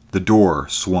 The door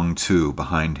swung to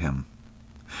behind him.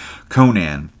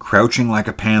 Conan, crouching like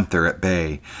a panther at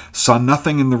bay, saw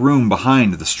nothing in the room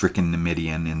behind the stricken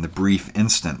Numidian in the brief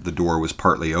instant the door was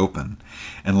partly open,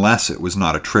 unless it was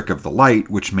not a trick of the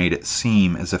light which made it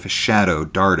seem as if a shadow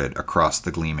darted across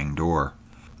the gleaming door.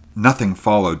 Nothing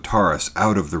followed Taurus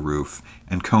out of the roof,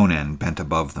 and Conan bent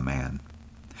above the man.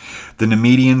 The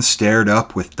Numidian stared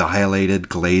up with dilated,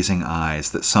 glazing eyes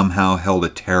that somehow held a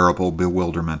terrible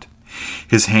bewilderment.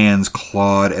 His hands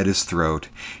clawed at his throat,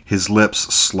 his lips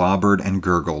slobbered and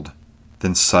gurgled.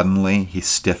 Then suddenly he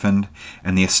stiffened,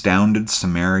 and the astounded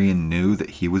Cimmerian knew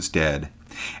that he was dead,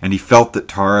 and he felt that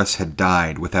Taurus had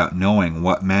died without knowing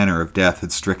what manner of death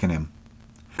had stricken him.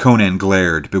 Conan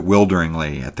glared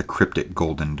bewilderingly at the cryptic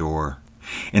golden door.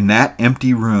 In that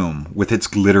empty room, with its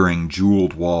glittering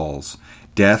jeweled walls,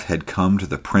 death had come to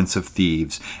the Prince of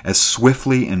Thieves as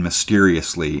swiftly and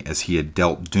mysteriously as he had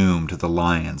dealt doom to the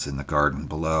lions in the garden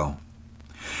below.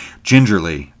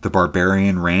 Gingerly, the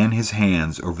barbarian ran his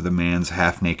hands over the man's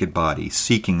half-naked body,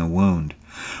 seeking a wound,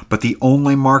 but the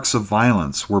only marks of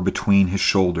violence were between his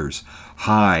shoulders,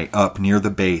 high up near the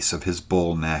base of his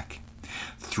bull neck.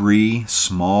 3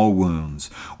 small wounds,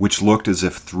 which looked as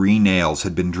if 3 nails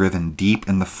had been driven deep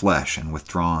in the flesh and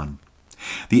withdrawn.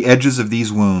 The edges of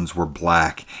these wounds were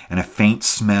black, and a faint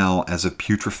smell as of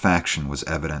putrefaction was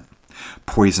evident.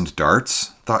 Poisoned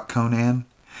darts, thought Conan,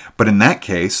 but in that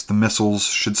case the missiles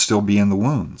should still be in the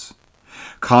wounds.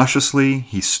 Cautiously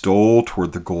he stole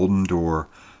toward the golden door,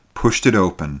 pushed it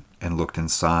open, and looked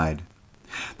inside.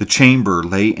 The chamber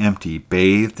lay empty,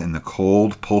 bathed in the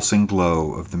cold, pulsing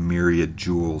glow of the myriad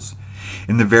jewels.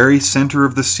 In the very center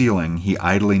of the ceiling he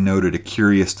idly noted a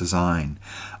curious design,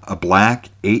 a black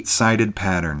 8-sided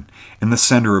pattern, in the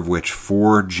center of which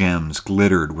 4 gems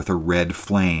glittered with a red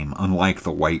flame, unlike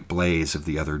the white blaze of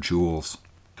the other jewels.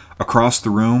 Across the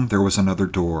room there was another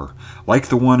door, like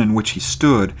the one in which he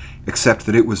stood, except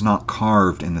that it was not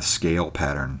carved in the scale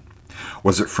pattern.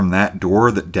 Was it from that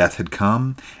door that death had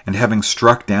come, and having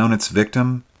struck down its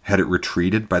victim, had it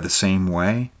retreated by the same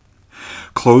way?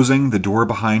 Closing the door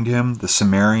behind him, the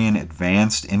Cimmerian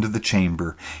advanced into the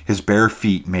chamber. His bare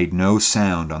feet made no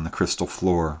sound on the crystal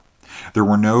floor. There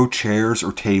were no chairs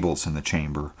or tables in the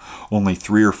chamber, only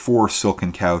 3 or 4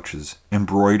 silken couches,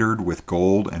 embroidered with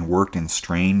gold and worked in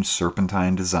strange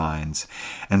serpentine designs,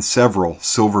 and several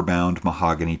silver-bound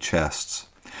mahogany chests.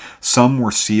 Some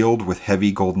were sealed with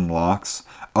heavy golden locks,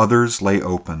 others lay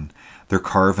open, their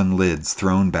carven lids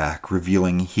thrown back,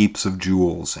 revealing heaps of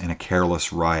jewels in a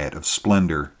careless riot of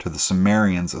splendor to the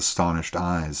Cimmerian's astonished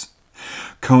eyes.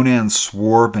 Conan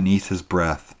swore beneath his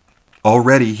breath.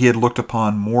 Already he had looked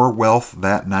upon more wealth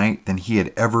that night than he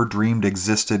had ever dreamed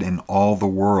existed in all the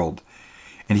world,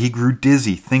 and he grew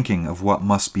dizzy thinking of what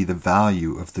must be the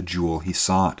value of the jewel he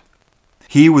sought.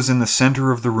 He was in the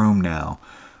center of the room now,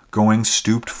 going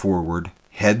stooped forward,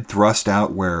 head thrust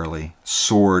out warily,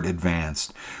 sword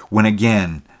advanced, when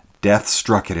again death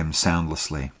struck at him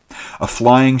soundlessly. A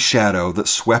flying shadow that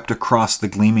swept across the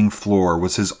gleaming floor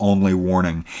was his only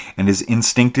warning, and his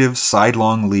instinctive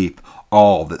sidelong leap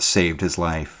all that saved his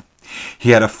life. He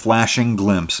had a flashing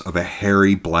glimpse of a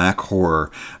hairy black horror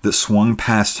that swung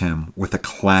past him with a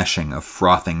clashing of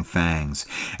frothing fangs,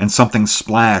 and something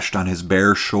splashed on his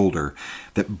bare shoulder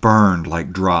that burned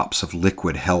like drops of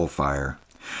liquid hellfire.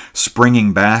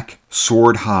 Springing back,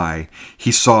 sword high,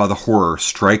 he saw the horror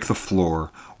strike the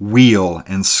floor, wheel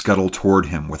and scuttle toward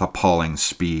him with appalling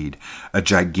speed, a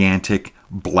gigantic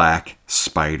black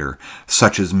spider,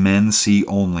 such as men see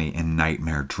only in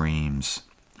nightmare dreams.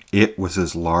 It was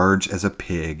as large as a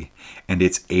pig, and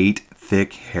its 8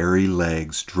 thick, hairy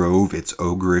legs drove its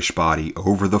ogreish body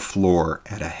over the floor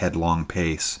at a headlong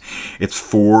pace. Its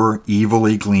 4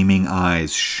 evilly gleaming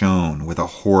eyes shone with a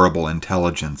horrible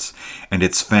intelligence, and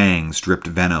its fangs dripped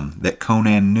venom that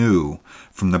Conan knew,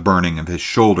 from the burning of his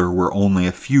shoulder where only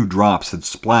a few drops had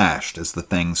splashed as the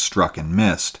thing struck and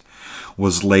missed,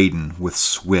 was laden with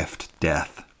swift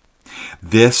death.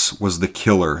 This was the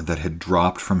killer that had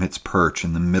dropped from its perch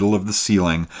in the middle of the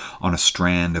ceiling on a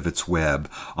strand of its web,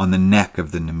 on the neck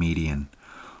of the Nemedian.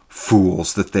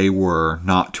 Fools that they were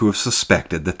not to have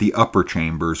suspected that the upper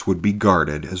chambers would be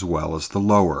guarded as well as the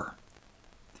lower.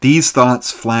 These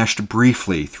thoughts flashed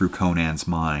briefly through Conan's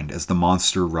mind as the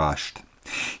monster rushed.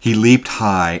 He leaped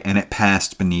high, and it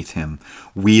passed beneath him,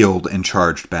 wheeled and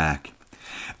charged back.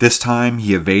 This time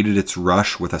he evaded its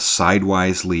rush with a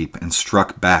sidewise leap and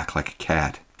struck back like a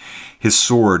cat. His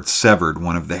sword severed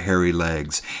one of the hairy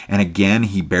legs, and again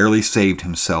he barely saved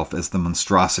himself as the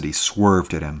monstrosity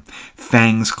swerved at him,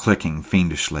 fangs clicking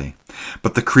fiendishly.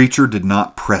 But the creature did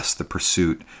not press the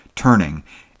pursuit. Turning,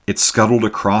 it scuttled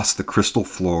across the crystal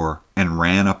floor and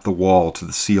ran up the wall to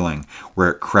the ceiling,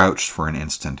 where it crouched for an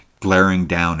instant, glaring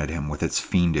down at him with its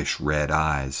fiendish red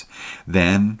eyes.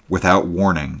 Then, without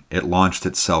warning, it launched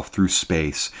itself through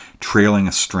space, trailing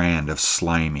a strand of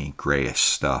slimy, grayish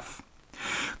stuff.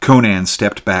 Conan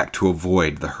stepped back to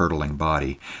avoid the hurtling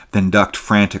body, then ducked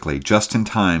frantically just in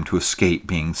time to escape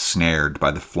being snared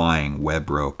by the flying web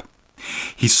rope.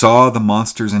 He saw the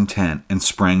monster's intent and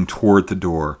sprang toward the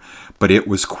door, but it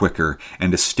was quicker,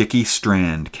 and a sticky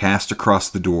strand cast across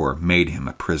the door made him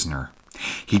a prisoner.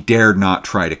 He dared not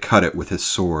try to cut it with his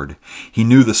sword. He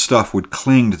knew the stuff would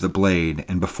cling to the blade,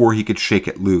 and before he could shake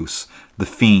it loose, the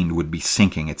fiend would be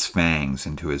sinking its fangs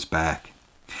into his back.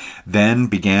 Then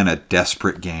began a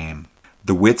desperate game.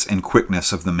 The wits and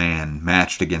quickness of the man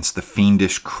matched against the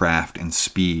fiendish craft and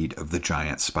speed of the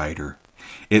giant spider.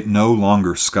 It no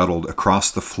longer scuttled across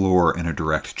the floor in a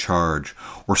direct charge,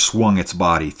 or swung its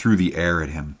body through the air at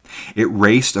him. It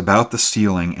raced about the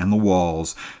ceiling and the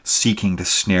walls, seeking to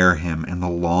snare him in the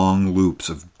long loops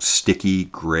of sticky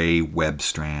gray web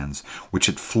strands, which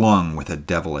it flung with a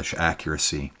devilish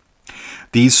accuracy.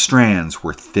 These strands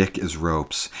were thick as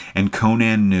ropes, and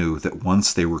Conan knew that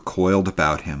once they were coiled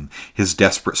about him, his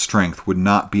desperate strength would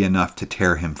not be enough to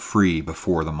tear him free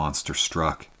before the monster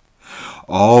struck.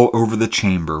 All over the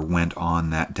chamber went on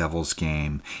that devil's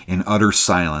game, in utter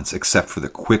silence except for the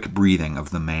quick breathing of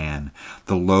the man,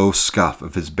 the low scuff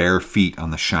of his bare feet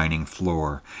on the shining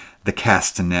floor, the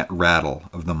castanet rattle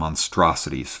of the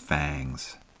monstrosity's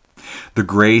fangs. The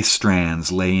gray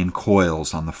strands lay in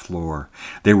coils on the floor.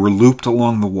 They were looped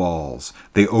along the walls.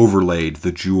 They overlaid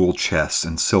the jewel chests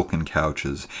and silken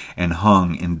couches, and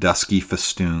hung in dusky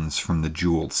festoons from the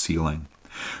jeweled ceiling.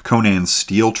 Conan's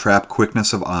steel-trap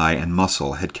quickness of eye and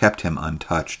muscle had kept him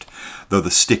untouched, though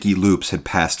the sticky loops had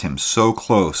passed him so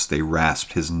close they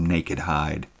rasped his naked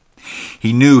hide.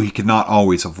 He knew he could not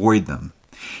always avoid them.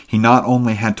 He not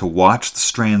only had to watch the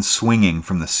strands swinging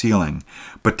from the ceiling,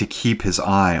 but to keep his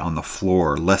eye on the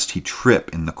floor lest he trip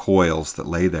in the coils that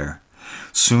lay there.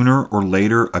 Sooner or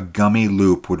later a gummy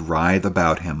loop would writhe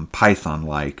about him,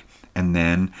 python-like, and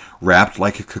then, wrapped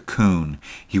like a cocoon,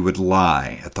 he would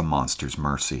lie at the monster's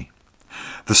mercy.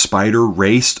 The spider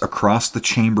raced across the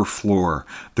chamber floor,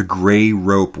 the gray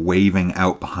rope waving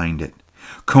out behind it.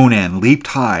 Conan leaped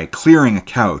high, clearing a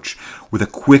couch. With a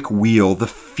quick wheel, the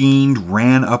fiend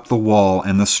ran up the wall,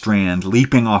 and the strand,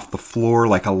 leaping off the floor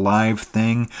like a live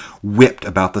thing, whipped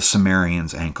about the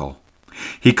Cimmerian's ankle.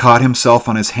 He caught himself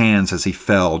on his hands as he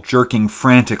fell, jerking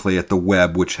frantically at the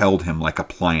web which held him like a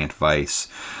pliant vice,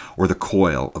 or the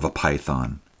coil of a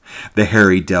python. The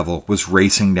hairy devil was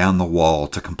racing down the wall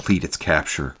to complete its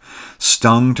capture.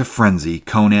 Stung to frenzy,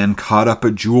 Conan caught up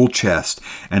a jewel chest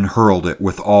and hurled it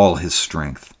with all his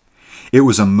strength. It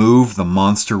was a move the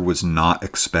monster was not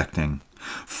expecting.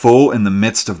 Full in the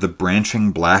midst of the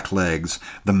branching black legs,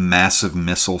 the massive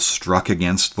missile struck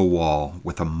against the wall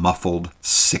with a muffled,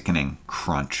 sickening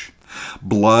crunch.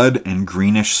 Blood and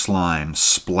greenish slime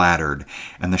splattered,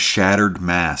 and the shattered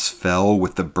mass fell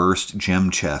with the burst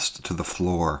gem chest to the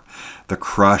floor. The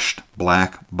crushed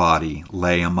black body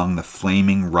lay among the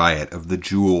flaming riot of the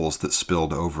jewels that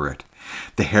spilled over it.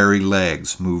 The hairy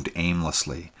legs moved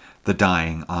aimlessly. The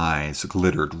dying eyes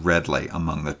glittered redly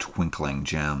among the twinkling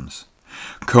gems.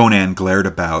 Conan glared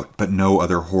about, but no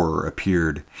other horror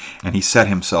appeared, and he set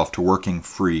himself to working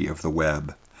free of the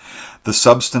web. The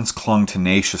substance clung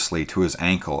tenaciously to his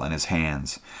ankle and his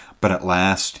hands, but at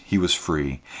last he was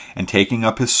free, and taking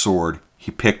up his sword,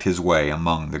 he picked his way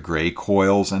among the gray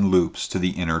coils and loops to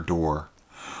the inner door.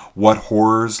 What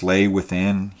horrors lay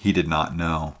within, he did not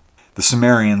know. The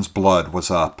Cimmerian's blood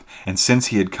was up, and since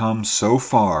he had come so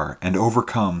far and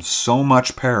overcome so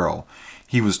much peril,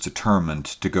 he was determined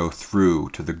to go through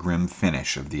to the grim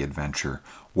finish of the adventure,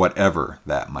 whatever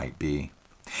that might be.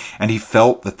 And he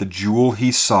felt that the jewel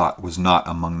he sought was not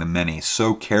among the many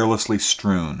so carelessly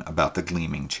strewn about the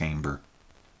gleaming chamber.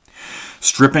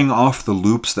 Stripping off the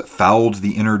loops that fouled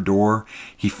the inner door,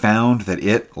 he found that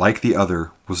it, like the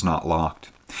other, was not locked.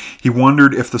 He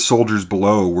wondered if the soldiers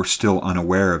below were still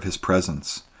unaware of his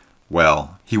presence.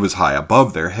 Well, he was high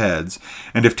above their heads,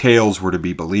 and if tales were to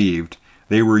be believed,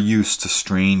 they were used to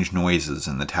strange noises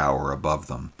in the tower above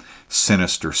them,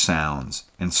 sinister sounds,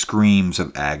 and screams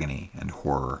of agony and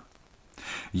horror.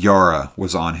 Yara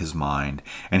was on his mind,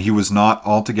 and he was not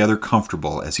altogether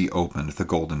comfortable as he opened the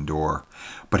golden door,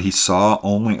 but he saw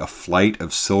only a flight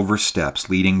of silver steps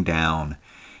leading down,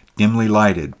 dimly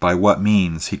lighted by what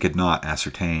means he could not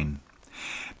ascertain.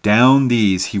 Down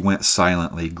these he went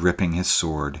silently, gripping his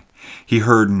sword. He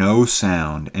heard no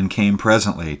sound, and came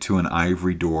presently to an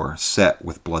ivory door set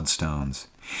with bloodstones.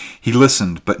 He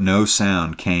listened, but no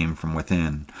sound came from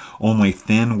within. Only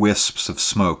thin wisps of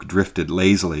smoke drifted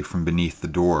lazily from beneath the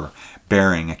door,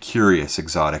 bearing a curious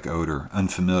exotic odor,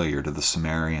 unfamiliar to the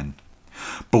Cimmerian.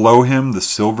 Below him the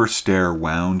silver stair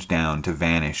wound down to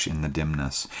vanish in the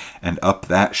dimness, and up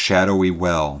that shadowy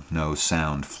well no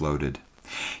sound floated.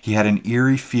 He had an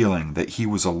eerie feeling that he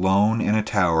was alone in a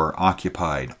tower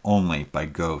occupied only by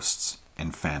ghosts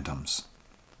and phantoms.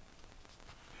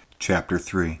 Chapter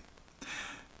 3.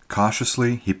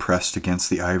 Cautiously he pressed against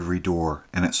the ivory door,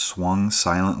 and it swung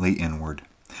silently inward.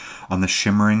 On the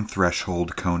shimmering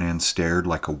threshold Conan stared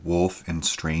like a wolf in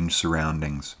strange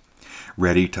surroundings,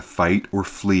 ready to fight or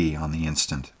flee on the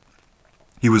instant.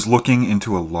 He was looking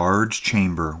into a large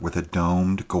chamber with a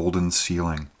domed golden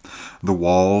ceiling. The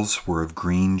walls were of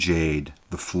green jade,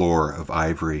 the floor of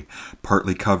ivory,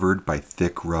 partly covered by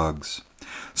thick rugs.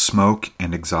 Smoke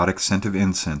and exotic scent of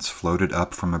incense floated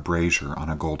up from a brazier on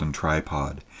a golden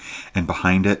tripod, and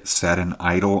behind it sat an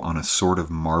idol on a sort of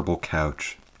marble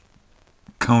couch.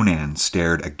 Conan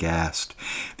stared aghast.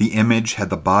 The image had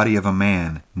the body of a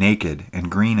man, naked and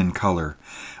green in color,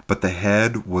 but the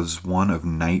head was one of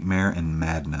nightmare and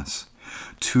madness.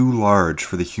 Too large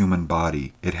for the human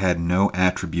body, it had no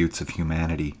attributes of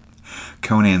humanity.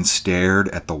 Conan stared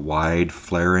at the wide,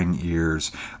 flaring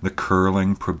ears, the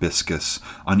curling proboscis,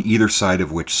 on either side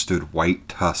of which stood white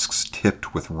tusks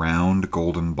tipped with round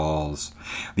golden balls.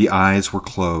 The eyes were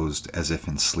closed as if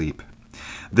in sleep.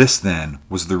 This, then,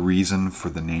 was the reason for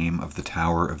the name of the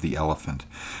Tower of the Elephant,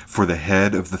 for the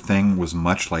head of the thing was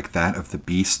much like that of the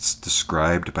beasts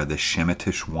described by the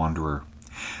Shemitish wanderer.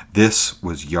 This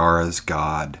was Yara's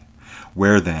god.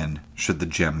 Where, then, should the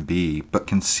gem be, but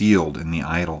concealed in the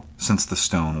idol, since the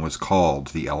stone was called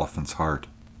the elephant's heart?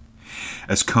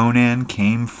 As Conan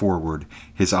came forward,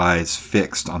 his eyes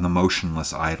fixed on the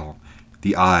motionless idol,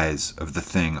 the eyes of the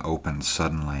thing opened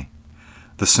suddenly.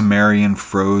 The Cimmerian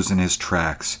froze in his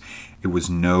tracks. It was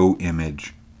no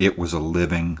image. It was a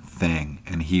living thing,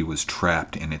 and he was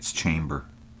trapped in its chamber.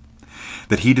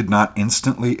 That he did not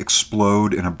instantly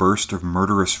explode in a burst of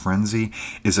murderous frenzy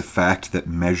is a fact that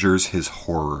measures his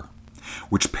horror,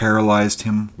 which paralyzed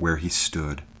him where he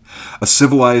stood. A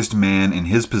civilized man in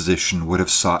his position would have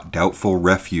sought doubtful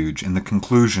refuge in the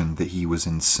conclusion that he was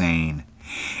insane.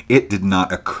 It did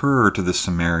not occur to the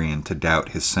Cimmerian to doubt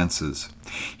his senses.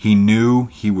 He knew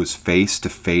he was face to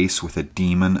face with a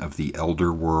demon of the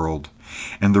elder world,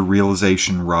 and the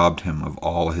realization robbed him of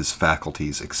all his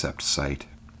faculties except sight.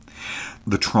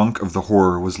 The trunk of the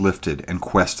horror was lifted and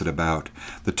quested about.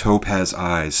 The topaz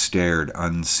eyes stared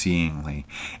unseeingly,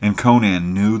 and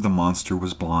Conan knew the monster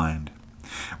was blind.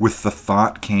 With the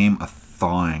thought came a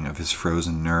thawing of his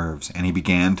frozen nerves, and he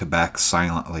began to back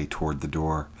silently toward the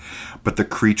door. But the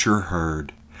creature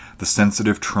heard. The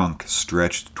sensitive trunk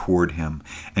stretched toward him,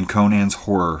 and Conan's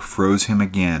horror froze him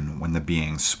again when the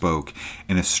being spoke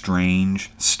in a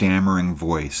strange, stammering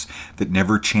voice that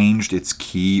never changed its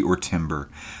key or timbre.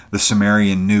 The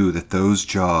Cimmerian knew that those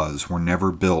jaws were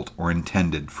never built or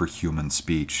intended for human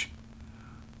speech.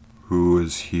 "Who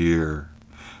is here?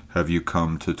 Have you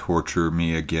come to torture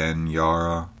me again,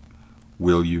 Yara?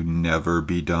 Will you never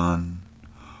be done?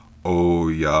 O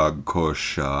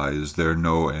Yag-Kosha, is there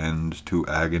no end to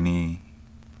agony?"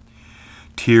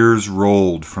 Tears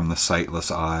rolled from the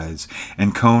sightless eyes,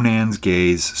 and Conan's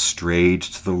gaze strayed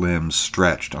to the limbs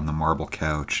stretched on the marble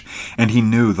couch, and he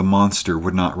knew the monster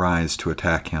would not rise to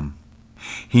attack him.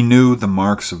 He knew the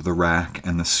marks of the rack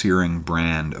and the searing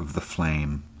brand of the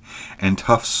flame, and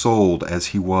tough-souled as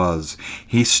he was,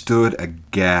 he stood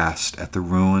aghast at the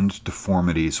ruined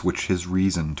deformities which his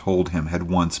reason told him had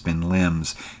once been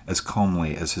limbs as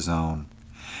comely as his own.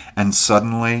 And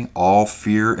suddenly all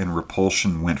fear and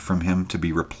repulsion went from him to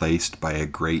be replaced by a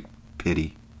great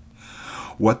pity.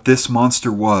 What this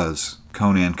monster was,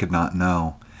 Conan could not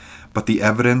know, but the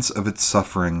evidence of its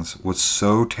sufferings was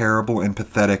so terrible and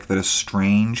pathetic that a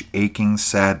strange, aching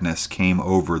sadness came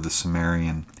over the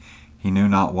Cimmerian. he knew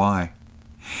not why.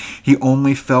 He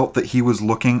only felt that he was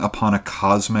looking upon a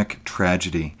cosmic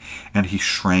tragedy, and he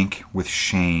shrank with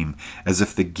shame as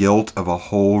if the guilt of a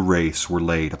whole race were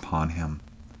laid upon him.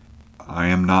 "I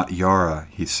am not Yara,"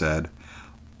 he said.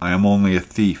 "I am only a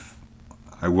thief.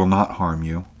 I will not harm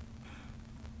you."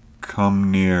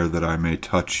 "Come near that I may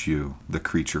touch you," the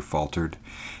creature faltered,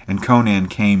 and Conan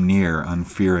came near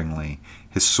unfearingly,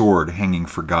 his sword hanging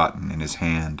forgotten in his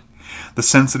hand. The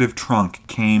sensitive trunk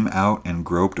came out and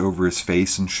groped over his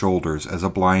face and shoulders as a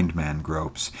blind man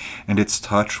gropes, and its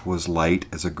touch was light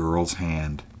as a girl's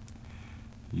hand.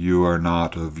 "You are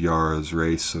not of Yara's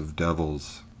race of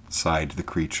devils," sighed the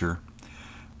creature.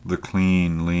 "The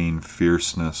clean, lean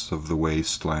fierceness of the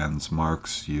wastelands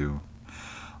marks you.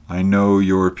 I know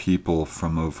your people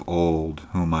from of old,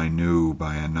 whom I knew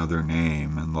by another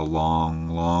name in the long,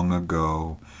 long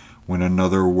ago, when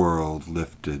another world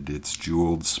lifted its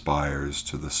jeweled spires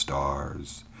to the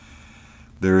stars.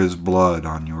 There is blood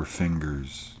on your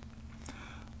fingers."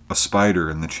 "A spider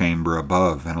in the chamber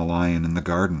above, and a lion in the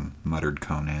garden," muttered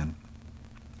Conan.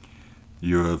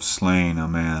 "You have slain a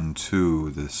man too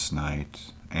this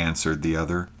night," answered the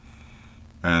other,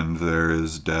 "and there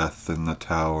is death in the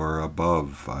tower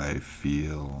above, I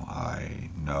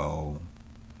know."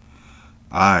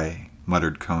 "Aye,"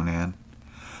 muttered Conan.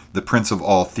 "The prince of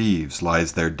all thieves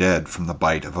lies there dead from the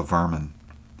bite of a vermin."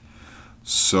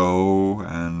 "So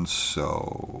and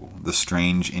so," the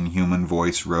strange inhuman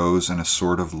voice rose in a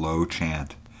sort of low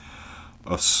chant.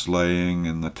 "A slaying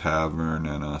in the tavern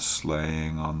and a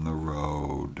slaying on the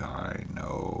road, I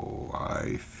know,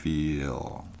 I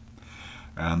feel.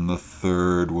 And the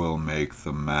third will make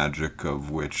the magic of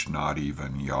which not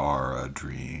even Yara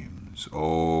dreams.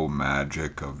 O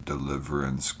magic of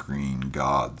deliverance, green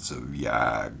gods of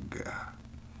Yag."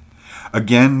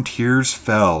 Again tears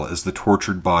fell as the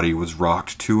tortured body was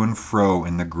rocked to and fro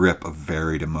in the grip of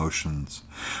varied emotions.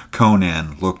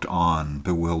 Conan looked on,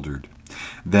 bewildered.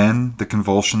 Then the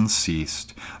convulsions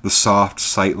ceased. The soft,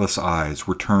 sightless eyes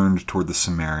were turned toward the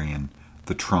Cimmerian.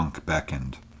 The trunk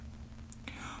beckoned.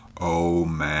 "O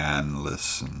man,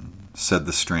 listen," said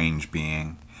the strange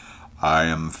being. "I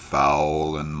am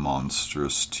foul and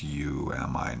monstrous to you,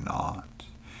 am I not?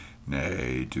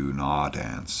 Nay, do not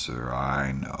answer,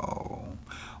 I know.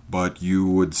 But you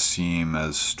would seem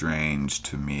as strange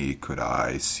to me could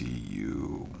I see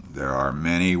you. There are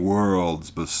many worlds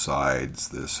besides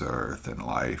this earth, and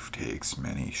life takes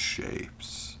many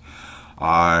shapes.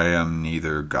 I am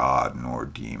neither god nor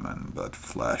demon, but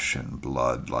flesh and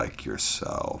blood like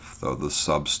yourself, though the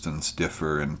substance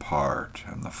differ in part,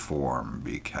 and the form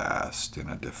be cast in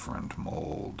a different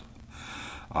mold.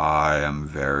 I am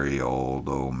very old,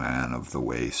 O man of the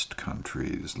waste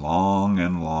countries. Long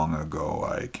and long ago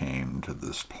I came to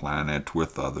this planet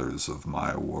with others of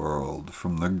my world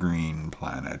from the green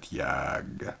planet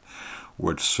Yag,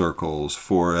 which circles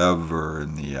forever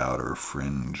in the outer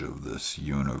fringe of this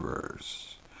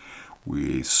universe.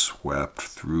 We swept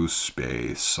through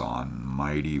space on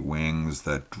mighty wings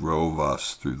that drove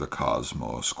us through the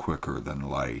cosmos quicker than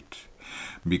light.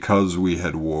 Because we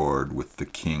had warred with the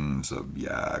kings of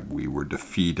Yag, we were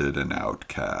defeated and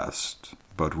outcast,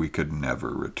 but we could never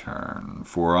return,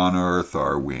 for on earth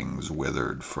our wings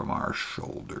withered from our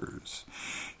shoulders.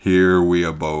 Here we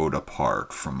abode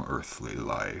apart from earthly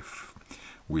life.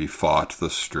 We fought the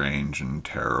strange and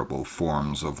terrible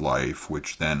forms of life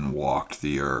which then walked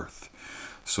the earth,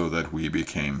 so that we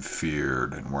became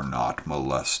feared and were not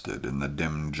molested in the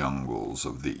dim jungles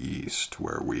of the east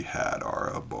where we had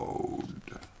our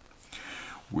abode.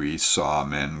 We saw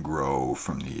men grow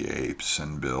from the apes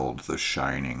and build the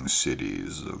shining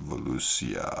cities of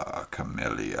Volusia,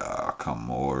 Camellia,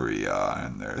 Camoria,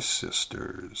 and their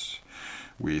sisters.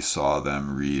 We saw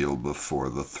them reel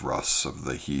before the thrusts of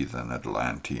the heathen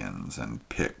Atlanteans and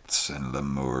Picts and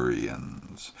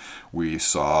Lemurians. We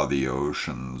saw the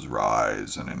oceans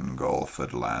rise and engulf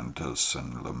Atlantis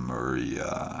and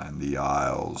Lemuria and the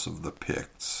isles of the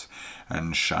Picts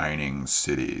and shining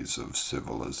cities of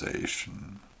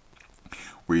civilization.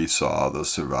 We saw the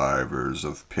survivors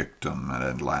of Pictum and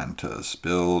Atlantis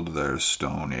build their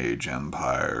Stone Age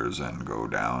empires and go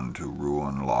down to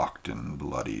ruin locked in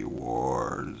bloody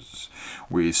wars.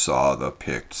 We saw the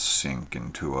Picts sink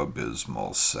into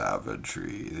abysmal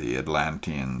savagery, the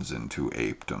Atlanteans into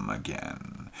apedom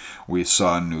again. We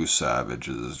saw new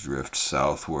savages drift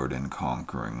southward in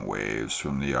conquering waves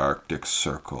from the Arctic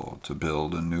Circle to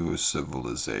build a new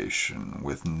civilization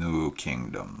with new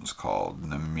kingdoms called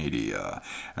Numidia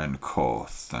and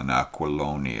Koth and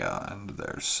Aquilonia and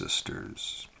their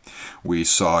sisters. We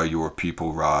saw your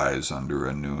people rise under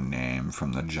a new name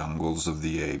from the jungles of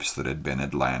the apes that had been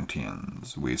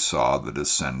Atlanteans. We saw the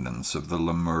descendants of the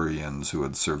Lemurians who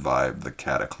had survived the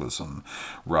cataclysm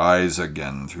rise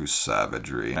again through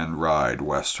savagery and ride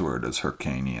westward as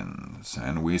Hyrcanians.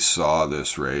 And we saw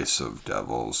this race of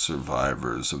devils,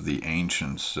 survivors of the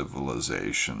ancient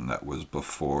civilization that was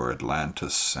before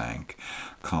Atlantis sank,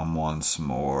 come once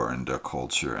more into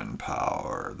culture and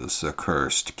power, this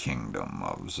accursed kingdom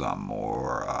of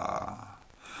Zamora.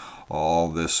 All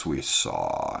this we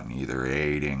saw, neither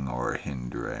aiding or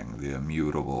hindering the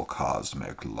immutable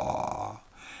cosmic law.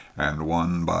 And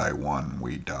one by one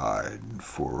we died,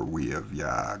 for we of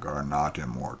Yag are not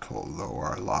immortal, though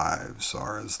our lives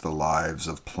are as the lives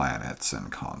of planets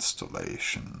and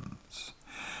constellations.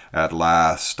 At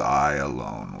last I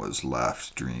alone was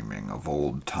left dreaming of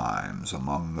old times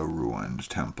among the ruined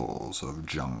temples of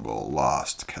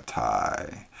jungle-lost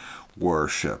Katai,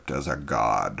 worshipped as a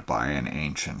god by an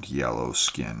ancient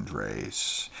yellow-skinned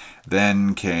race.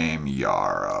 Then came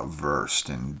Yara, versed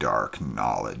in dark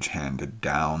knowledge handed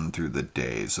down through the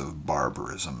days of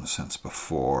barbarism since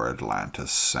before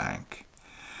Atlantis sank.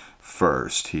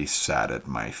 First he sat at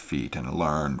my feet and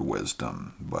learned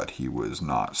wisdom, but he was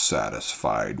not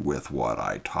satisfied with what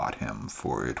I taught him,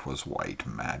 for it was white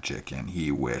magic, and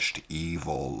he wished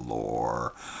evil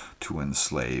lore to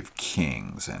enslave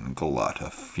kings and glut a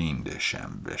fiendish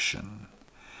ambition.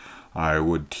 I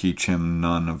would teach him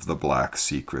none of the black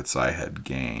secrets I had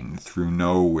gained through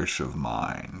no wish of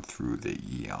mine through the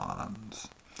eons.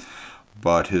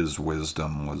 But his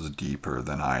wisdom was deeper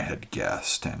than I had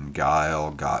guessed, and guile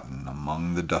gotten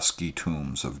among the dusky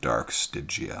tombs of dark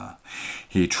Stygia.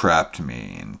 He trapped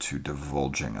me into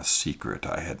divulging a secret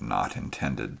I had not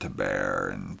intended to bear,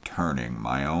 and turning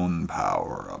my own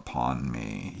power upon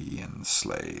me, he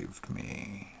enslaved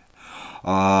me.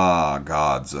 Ah,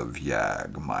 gods of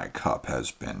Yag, my cup has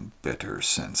been bitter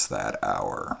since that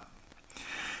hour.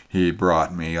 He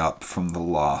brought me up from the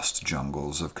lost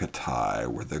jungles of Katai,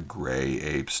 where the gray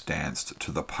apes danced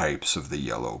to the pipes of the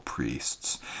yellow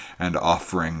priests, and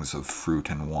offerings of fruit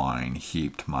and wine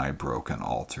heaped my broken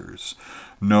altars.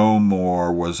 No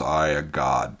more was I a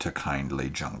god to kindly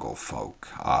jungle folk.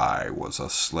 I was a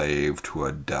slave to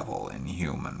a devil in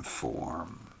human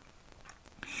form.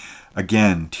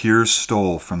 Again, tears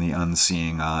stole from the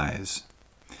unseeing eyes.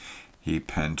 He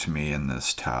pent me in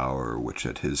this tower, which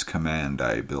at his command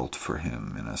I built for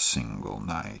him in a single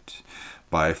night.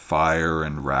 By fire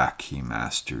and rack he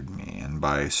mastered me, and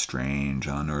by strange,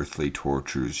 unearthly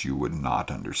tortures you would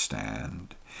not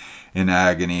understand. In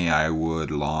agony I would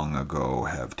long ago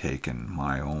have taken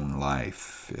my own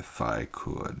life, if I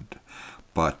could,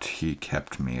 but he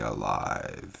kept me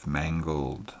alive,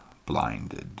 mangled,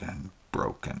 blinded, and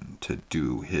broken, to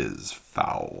do his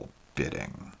foul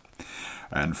bidding.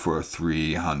 And for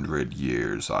 300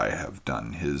 years I have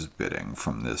done his bidding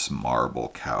from this marble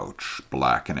couch,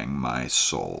 blackening my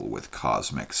soul with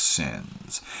cosmic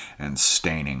sins, and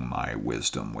staining my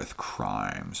wisdom with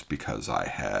crimes, because I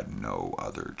had no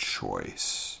other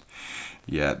choice.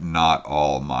 Yet not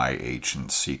all my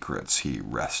ancient secrets he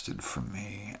wrested from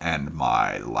me, and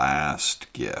my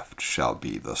last gift shall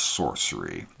be the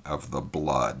sorcery of the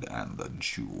blood and the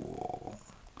jewel.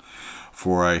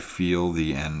 For I feel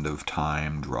the end of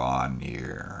time draw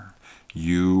near.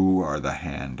 You are the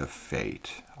hand of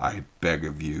fate. I beg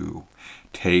of you,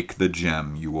 take the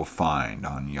gem you will find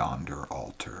on yonder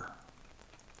altar.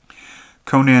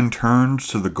 Conan turned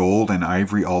to the gold and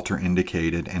ivory altar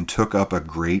indicated and took up a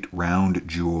great round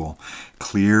jewel,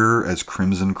 clear as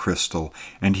crimson crystal,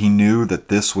 and he knew that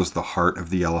this was the heart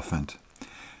of the elephant.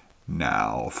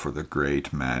 Now for the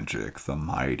great magic, the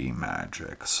mighty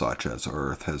magic, such as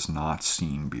earth has not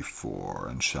seen before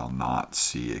and shall not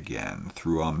see again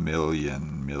through a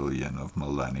million of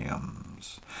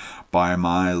millenniums. By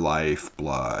my life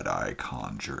blood I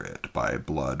conjure it, by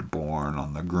blood born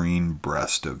on the green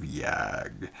breast of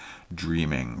Yag,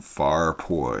 dreaming far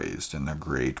poised in the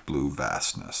great blue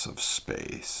vastness of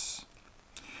space.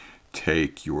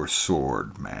 Take your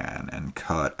sword, man, and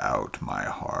cut out my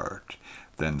heart.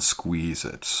 Then squeeze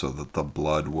it so that the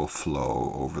blood will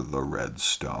flow over the red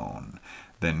stone.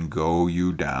 Then go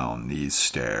you down these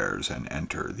stairs and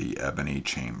enter the ebony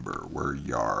chamber where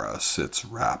Yara sits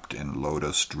wrapped in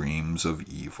lotus dreams of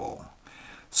evil.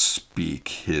 Speak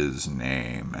his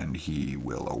name and he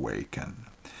will awaken.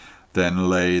 Then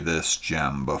lay this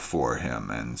gem before him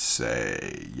and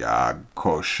say, Yag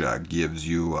Kosha gives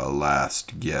you a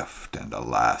last gift and a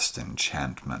last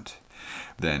enchantment.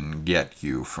 Then get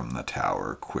you from the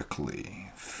tower quickly.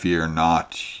 Fear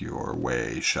not, your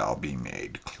way shall be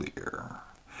made clear.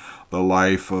 The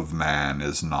life of man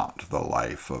is not the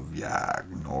life of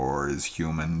Yag, nor is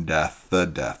human death the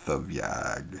death of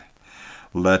Yag.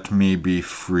 Let me be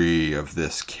free of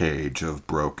this cage of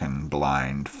broken,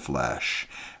 blind flesh,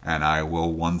 and I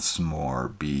will once more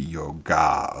be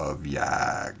Yoga of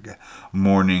Yag,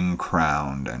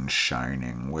 morning-crowned and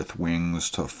shining, with wings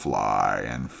to fly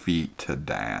and feet to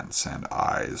dance and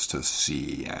eyes to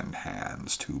see and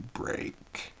hands to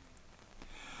break.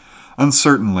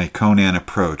 Uncertainly Conan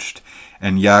approached,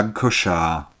 and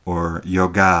Yag-Kosha, or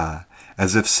Yoga,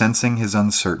 as if sensing his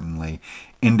uncertainty,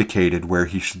 indicated where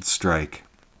he should strike.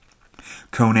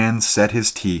 Conan set his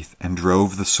teeth and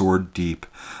drove the sword deep.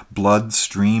 Blood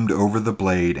streamed over the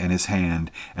blade and his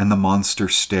hand, and the monster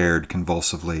stared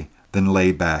convulsively, then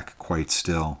lay back quite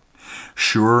still.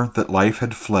 Sure that life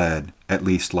had fled, at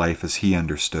least life as he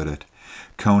understood it,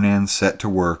 Conan set to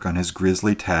work on his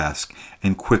grisly task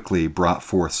and quickly brought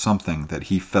forth something that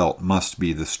he felt must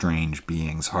be the strange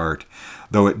being's heart,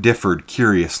 though it differed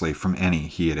curiously from any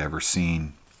he had ever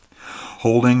seen.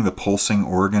 Holding the pulsing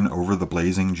organ over the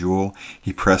blazing jewel,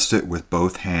 he pressed it with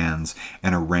both hands,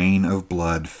 and a rain of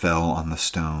blood fell on the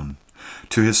stone.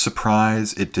 To his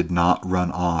surprise, it did not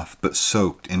run off, but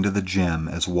soaked into the gem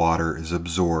as water is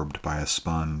absorbed by a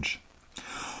sponge.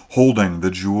 Holding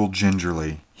the jewel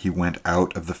gingerly, he went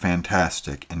out of the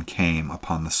fantastic and came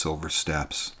upon the silver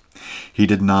steps. He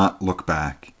did not look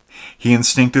back. He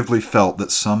instinctively felt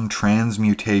that some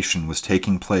transmutation was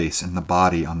taking place in the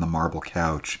body on the marble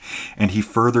couch, and he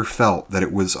further felt that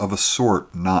it was of a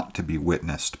sort not to be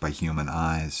witnessed by human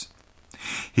eyes.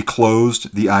 He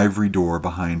closed the ivory door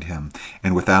behind him,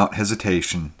 and without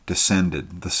hesitation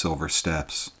descended the silver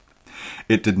steps.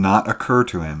 It did not occur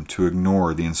to him to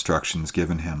ignore the instructions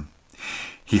given him.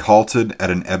 He halted at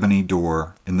an ebony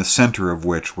door, in the center of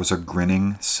which was a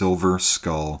grinning silver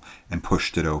skull, and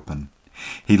pushed it open.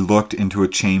 He looked into a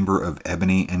chamber of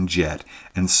ebony and jet,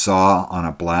 and saw on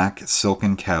a black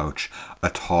silken couch a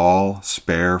tall,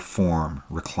 spare form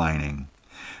reclining.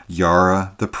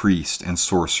 Yara, the priest and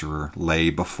sorcerer, lay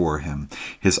before him,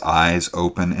 his eyes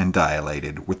open and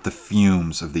dilated, with the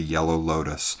fumes of the yellow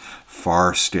lotus,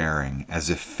 far staring, as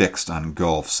if fixed on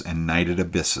gulfs and nighted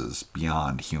abysses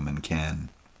beyond human ken.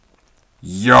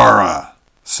 "Yara,"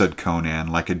 said Conan,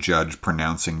 like a judge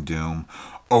pronouncing doom,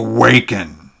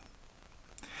 "awaken!"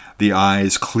 The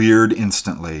eyes cleared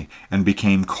instantly and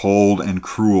became cold and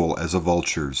cruel as a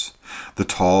vulture's. The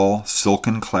tall,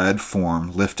 silken-clad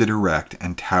form lifted erect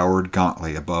and towered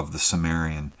gauntly above the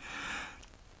Cimmerian.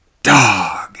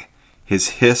 "Dog!" His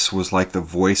hiss was like the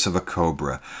voice of a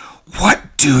cobra.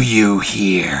 "What do you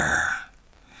here?"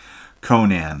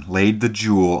 Conan laid the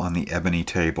jewel on the ebony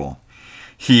table.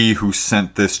 "He who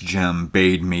sent this gem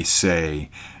bade me say,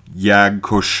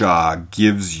 Yag-Kosha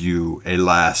gives you a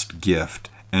last gift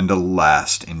and a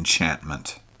last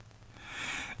enchantment."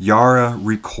 Yara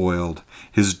recoiled,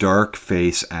 his dark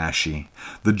face ashy.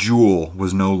 The jewel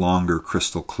was no longer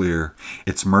crystal clear.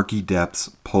 Its murky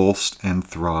depths pulsed and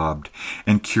throbbed,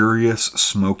 and curious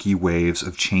smoky waves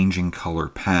of changing color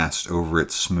passed over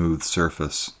its smooth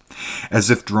surface. As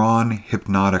if drawn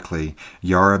hypnotically,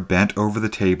 Yara bent over the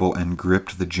table and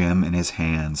gripped the gem in his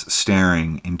hands,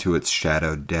 staring into its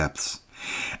shadowed depths,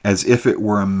 as if it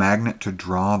were a magnet to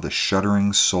draw the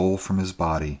shuddering soul from his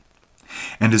body.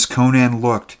 And as Conan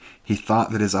looked, he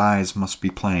thought that his eyes must be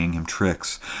playing him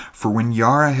tricks, for when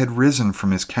Yara had risen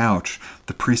from his couch,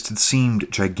 the priest had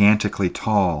seemed gigantically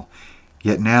tall,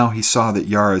 yet now he saw that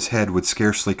Yara's head would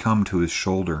scarcely come to his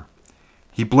shoulder.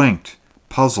 He blinked,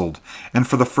 puzzled, and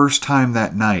for the first time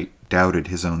that night doubted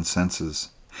his own senses.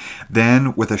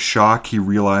 Then, with a shock, he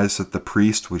realized that the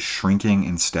priest was shrinking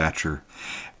in stature,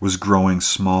 was growing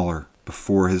smaller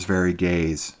before his very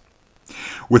gaze.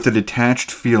 With a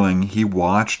detached feeling, he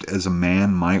watched as a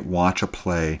man might watch a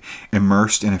play,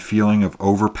 immersed in a feeling of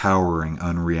overpowering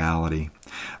unreality.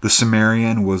 The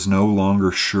Cimmerian was no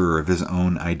longer sure of his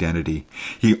own identity.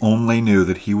 He only knew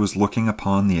that he was looking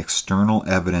upon the external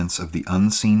evidence of the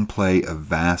unseen play of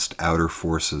vast outer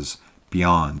forces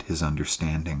beyond his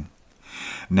understanding.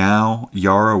 Now,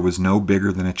 Yara was no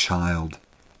bigger than a child.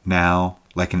 Now,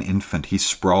 like an infant, he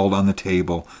sprawled on the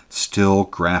table, still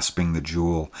grasping the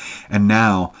jewel. And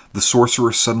now, the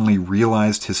sorcerer suddenly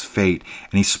realized his fate,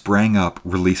 and he sprang up,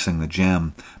 releasing the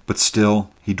gem. But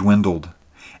still, he dwindled,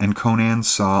 and Conan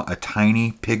saw a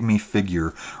tiny pygmy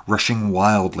figure rushing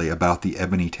wildly about the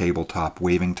ebony tabletop,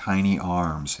 waving tiny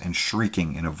arms and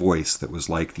shrieking in a voice that was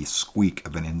like the squeak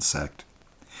of an insect.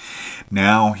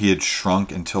 Now he had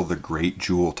shrunk until the great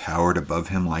jewel towered above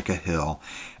him like a hill,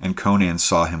 and Conan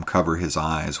saw him cover his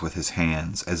eyes with his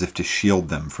hands as if to shield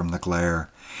them from the glare,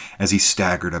 as he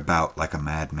staggered about like a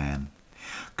madman.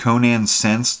 Conan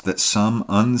sensed that some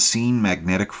unseen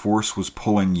magnetic force was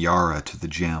pulling Yara to the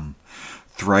gem.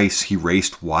 Thrice he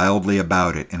raced wildly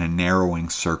about it in a narrowing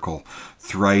circle.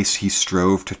 Thrice he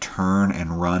strove to turn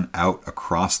and run out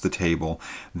across the table.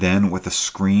 Then, with a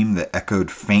scream that echoed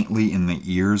faintly in the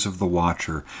ears of the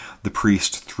watcher, the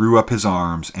priest threw up his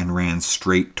arms and ran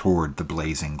straight toward the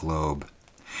blazing globe.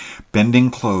 Bending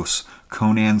close,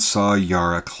 Conan saw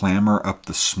Yara clamber up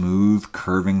the smooth,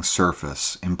 curving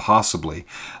surface, impossibly,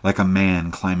 like a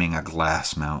man climbing a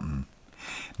glass mountain.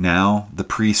 Now the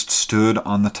priest stood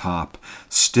on the top,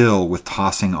 still with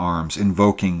tossing arms,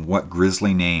 invoking what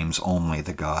grisly names only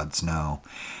the gods know.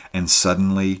 And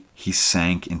suddenly he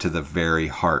sank into the very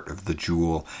heart of the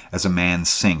jewel, as a man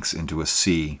sinks into a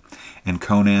sea, and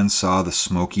Conan saw the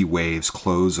smoky waves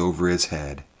close over his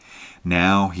head.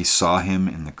 Now he saw him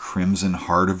in the crimson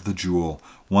heart of the jewel,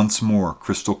 once more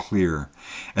crystal clear,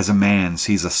 as a man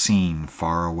sees a scene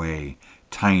far away,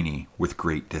 tiny with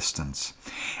great distance.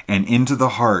 And into the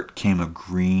heart came a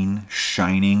green,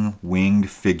 shining,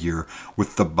 winged figure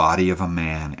with the body of a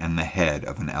man and the head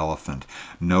of an elephant,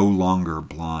 no longer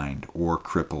blind or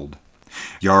crippled.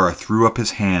 Yara threw up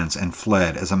his hands and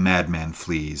fled as a madman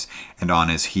flees, and on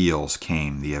his heels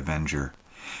came the avenger.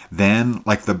 Then,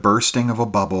 like the bursting of a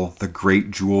bubble, the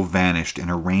great jewel vanished in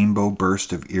a rainbow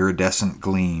burst of iridescent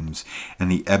gleams, and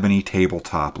the ebony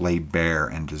tabletop lay bare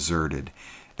and deserted.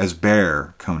 As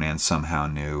bare, Conan somehow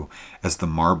knew, as the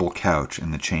marble couch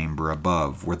in the chamber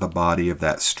above, where the body of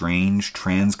that strange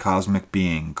transcosmic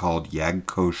being called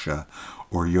Yag-kosha,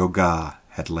 or Yoga,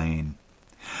 had lain.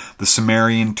 The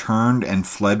Cimmerian turned and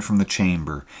fled from the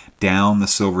chamber, down the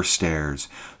silver stairs.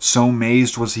 So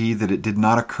mazed was he that it did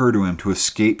not occur to him to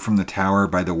escape from the tower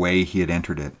by the way he had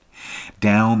entered it.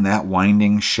 Down that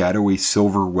winding, shadowy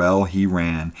silver well he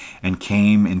ran, and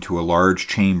came into a large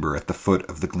chamber at the foot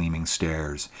of the gleaming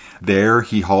stairs. There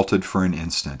he halted for an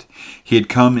instant. He had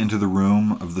come into the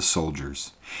room of the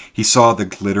soldiers. He saw the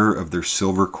glitter of their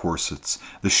silver corsets,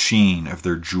 the sheen of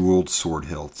their jeweled sword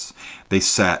hilts. They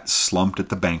sat slumped at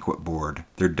the banquet board,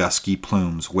 their dusky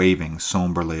plumes waving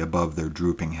somberly above their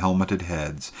drooping helmeted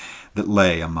heads that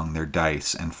lay among their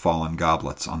dice and fallen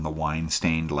goblets on the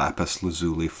wine-stained lapis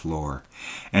lazuli floor.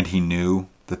 And he knew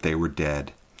that they were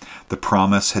dead. The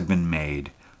promise had been made,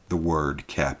 the word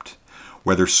kept.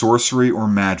 Whether sorcery or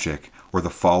magic, or the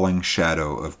falling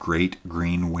shadow of great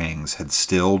green wings had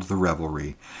stilled the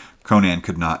revelry, Conan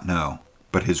could not know,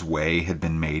 but his way had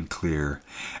been made clear,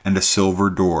 and a silver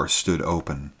door stood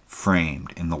open,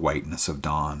 framed in the whiteness of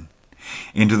dawn.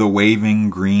 Into the waving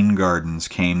green gardens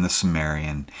came the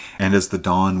Cimmerian, and as the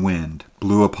dawn wind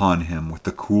blew upon him with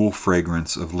the cool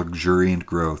fragrance of luxuriant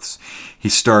growths, he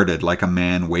started like a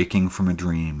man waking from a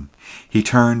dream. He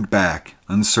turned back,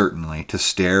 uncertainly, to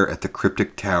stare at the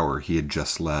cryptic tower he had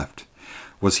just left.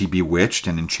 Was he bewitched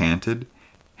and enchanted?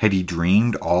 Had he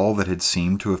dreamed all that had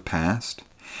seemed to have passed?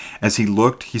 As he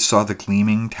looked, he saw the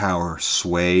gleaming tower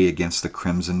sway against the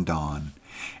crimson dawn,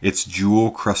 its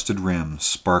jewel-crusted rim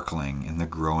sparkling in the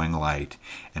growing light,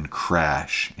 and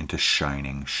crash into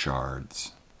shining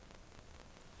shards.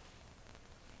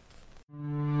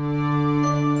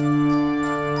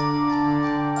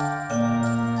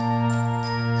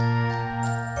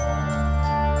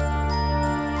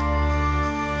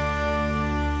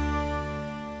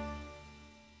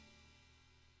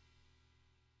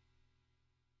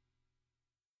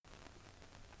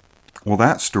 Well,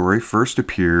 that story first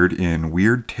appeared in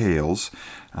Weird Tales,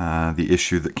 the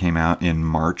issue that came out in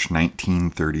March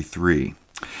 1933.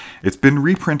 It's been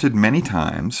reprinted many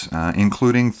times,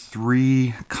 including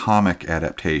 3 comic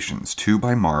adaptations, 2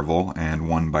 by Marvel and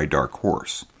 1 by Dark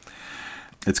Horse.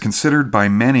 It's considered by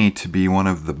many to be one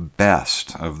of the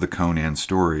best of the Conan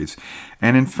stories,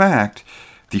 and in fact,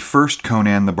 the first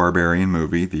Conan the Barbarian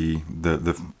movie, the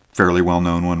fairly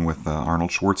well-known one with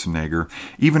Arnold Schwarzenegger,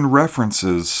 even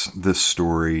references this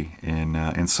story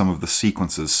in some of the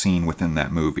sequences seen within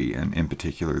that movie, and in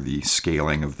particular the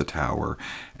scaling of the tower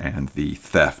and the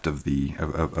theft of the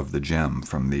gem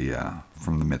from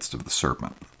the midst of the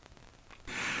serpent.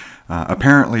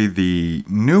 Apparently, the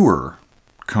newer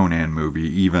Conan movie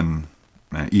even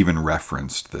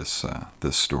referenced this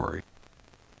story.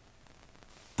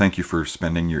 Thank you for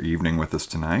spending your evening with us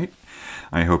tonight.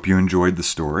 I hope you enjoyed the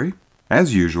story.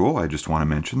 As usual, I just want to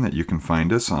mention that you can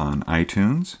find us on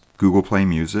iTunes, Google Play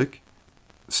Music,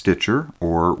 Stitcher,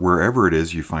 or wherever it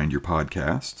is you find your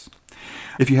podcasts.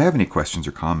 If you have any questions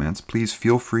or comments, please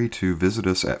feel free to visit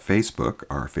us at Facebook.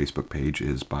 Our Facebook page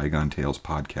is Bygone Tales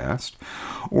Podcast,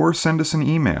 or send us an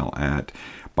email at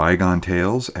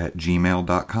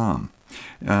bygonetales@gmail.com.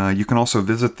 You can also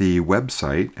visit the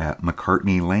website at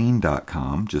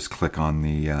mccartneylane.com. Just click on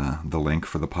the link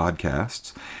for the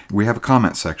podcasts. We have a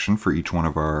comment section for each one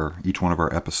of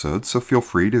our episodes, so feel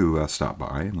free to stop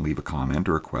by and leave a comment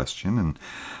or a question, and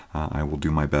I will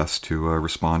do my best to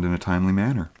respond in a timely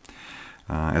manner.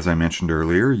 As I mentioned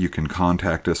earlier, you can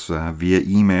contact us via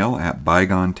email at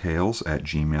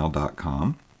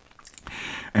bygonetales@gmail.com.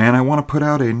 And I want to put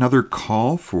out another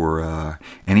call for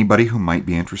anybody who might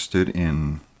be interested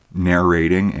in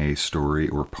narrating a story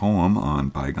or poem on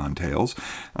Bygone Tales.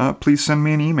 Please send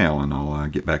me an email and I'll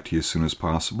get back to you as soon as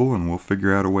possible, and we'll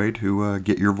figure out a way to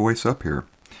get your voice up here.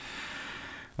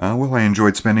 Well, I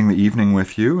enjoyed spending the evening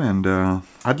with you, and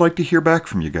I'd like to hear back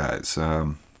from you guys.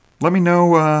 Let me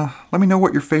know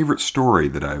what your favorite story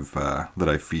that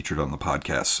I've featured on the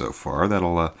podcast so far.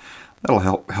 That'll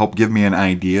help give me an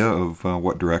idea of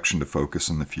what direction to focus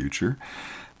in the future.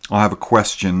 I'll have a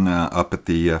question up at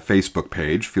the Facebook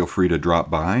page. Feel free to drop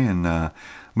by and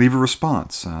leave a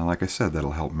response. Like I said,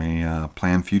 that'll help me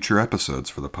plan future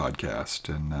episodes for the podcast.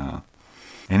 And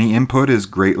any input is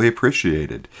greatly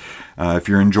appreciated. If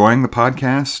you're enjoying the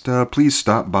podcast, please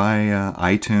stop by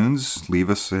iTunes. Leave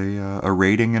us a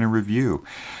rating and a review.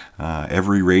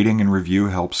 Every rating and review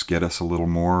helps get us a little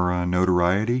more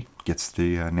notoriety, gets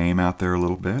the name out there a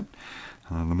little bit.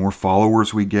 The more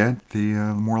followers we get, the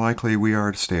more likely we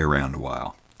are to stay around a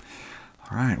while.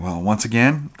 All right, well, once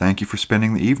again, thank you for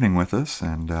spending the evening with us,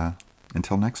 and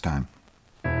until next time.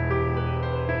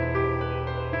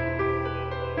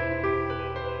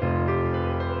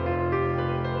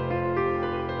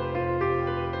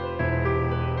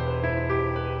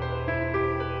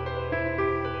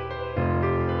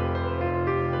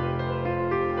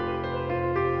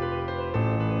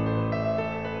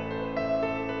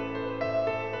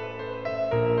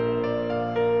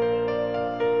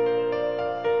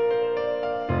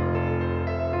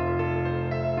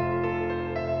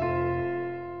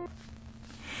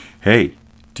 Hey,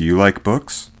 do you like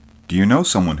books? Do you know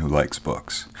someone who likes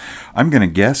books? I'm going to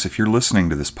guess if you're listening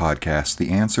to this podcast, the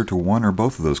answer to one or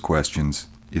both of those questions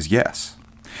is yes.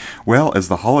 Well, as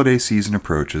the holiday season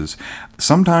approaches,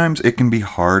 sometimes it can be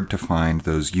hard to find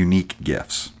those unique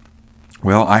gifts.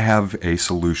 Well, I have a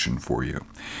solution for you.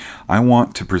 I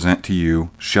want to present to you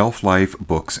Shelf Life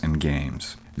Books and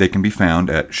Games. They can be found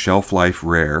at Shelf Life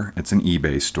Rare. It's an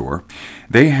eBay store.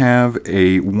 They have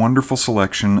a wonderful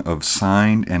selection of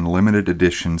signed and limited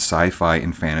edition sci-fi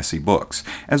and fantasy books,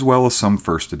 as well as some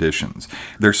first editions.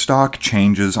 Their stock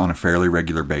changes on a fairly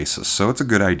regular basis, so it's a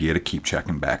good idea to keep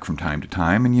checking back from time to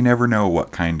time, and you never know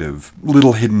what kind of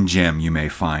little hidden gem you may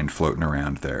find floating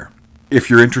around there. If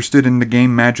you're interested in the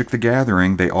game Magic the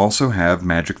Gathering, they also have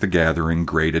Magic the Gathering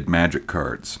graded Magic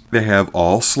cards. They have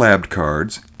all slabbed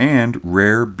cards and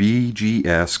rare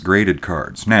BGS graded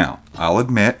cards. Now, I'll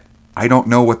admit, I don't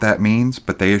know what that means,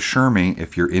 but they assure me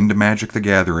if you're into Magic the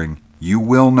Gathering, you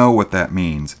will know what that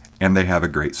means, and they have a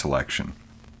great selection.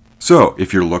 So,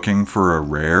 if you're looking for a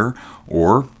rare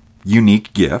or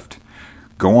unique gift,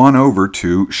 go on over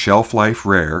to Shelf Life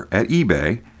Rare at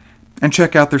eBay and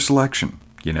check out their selection.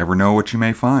 You never know what you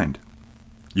may find.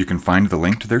 You can find the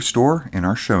link to their store in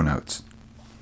our show notes.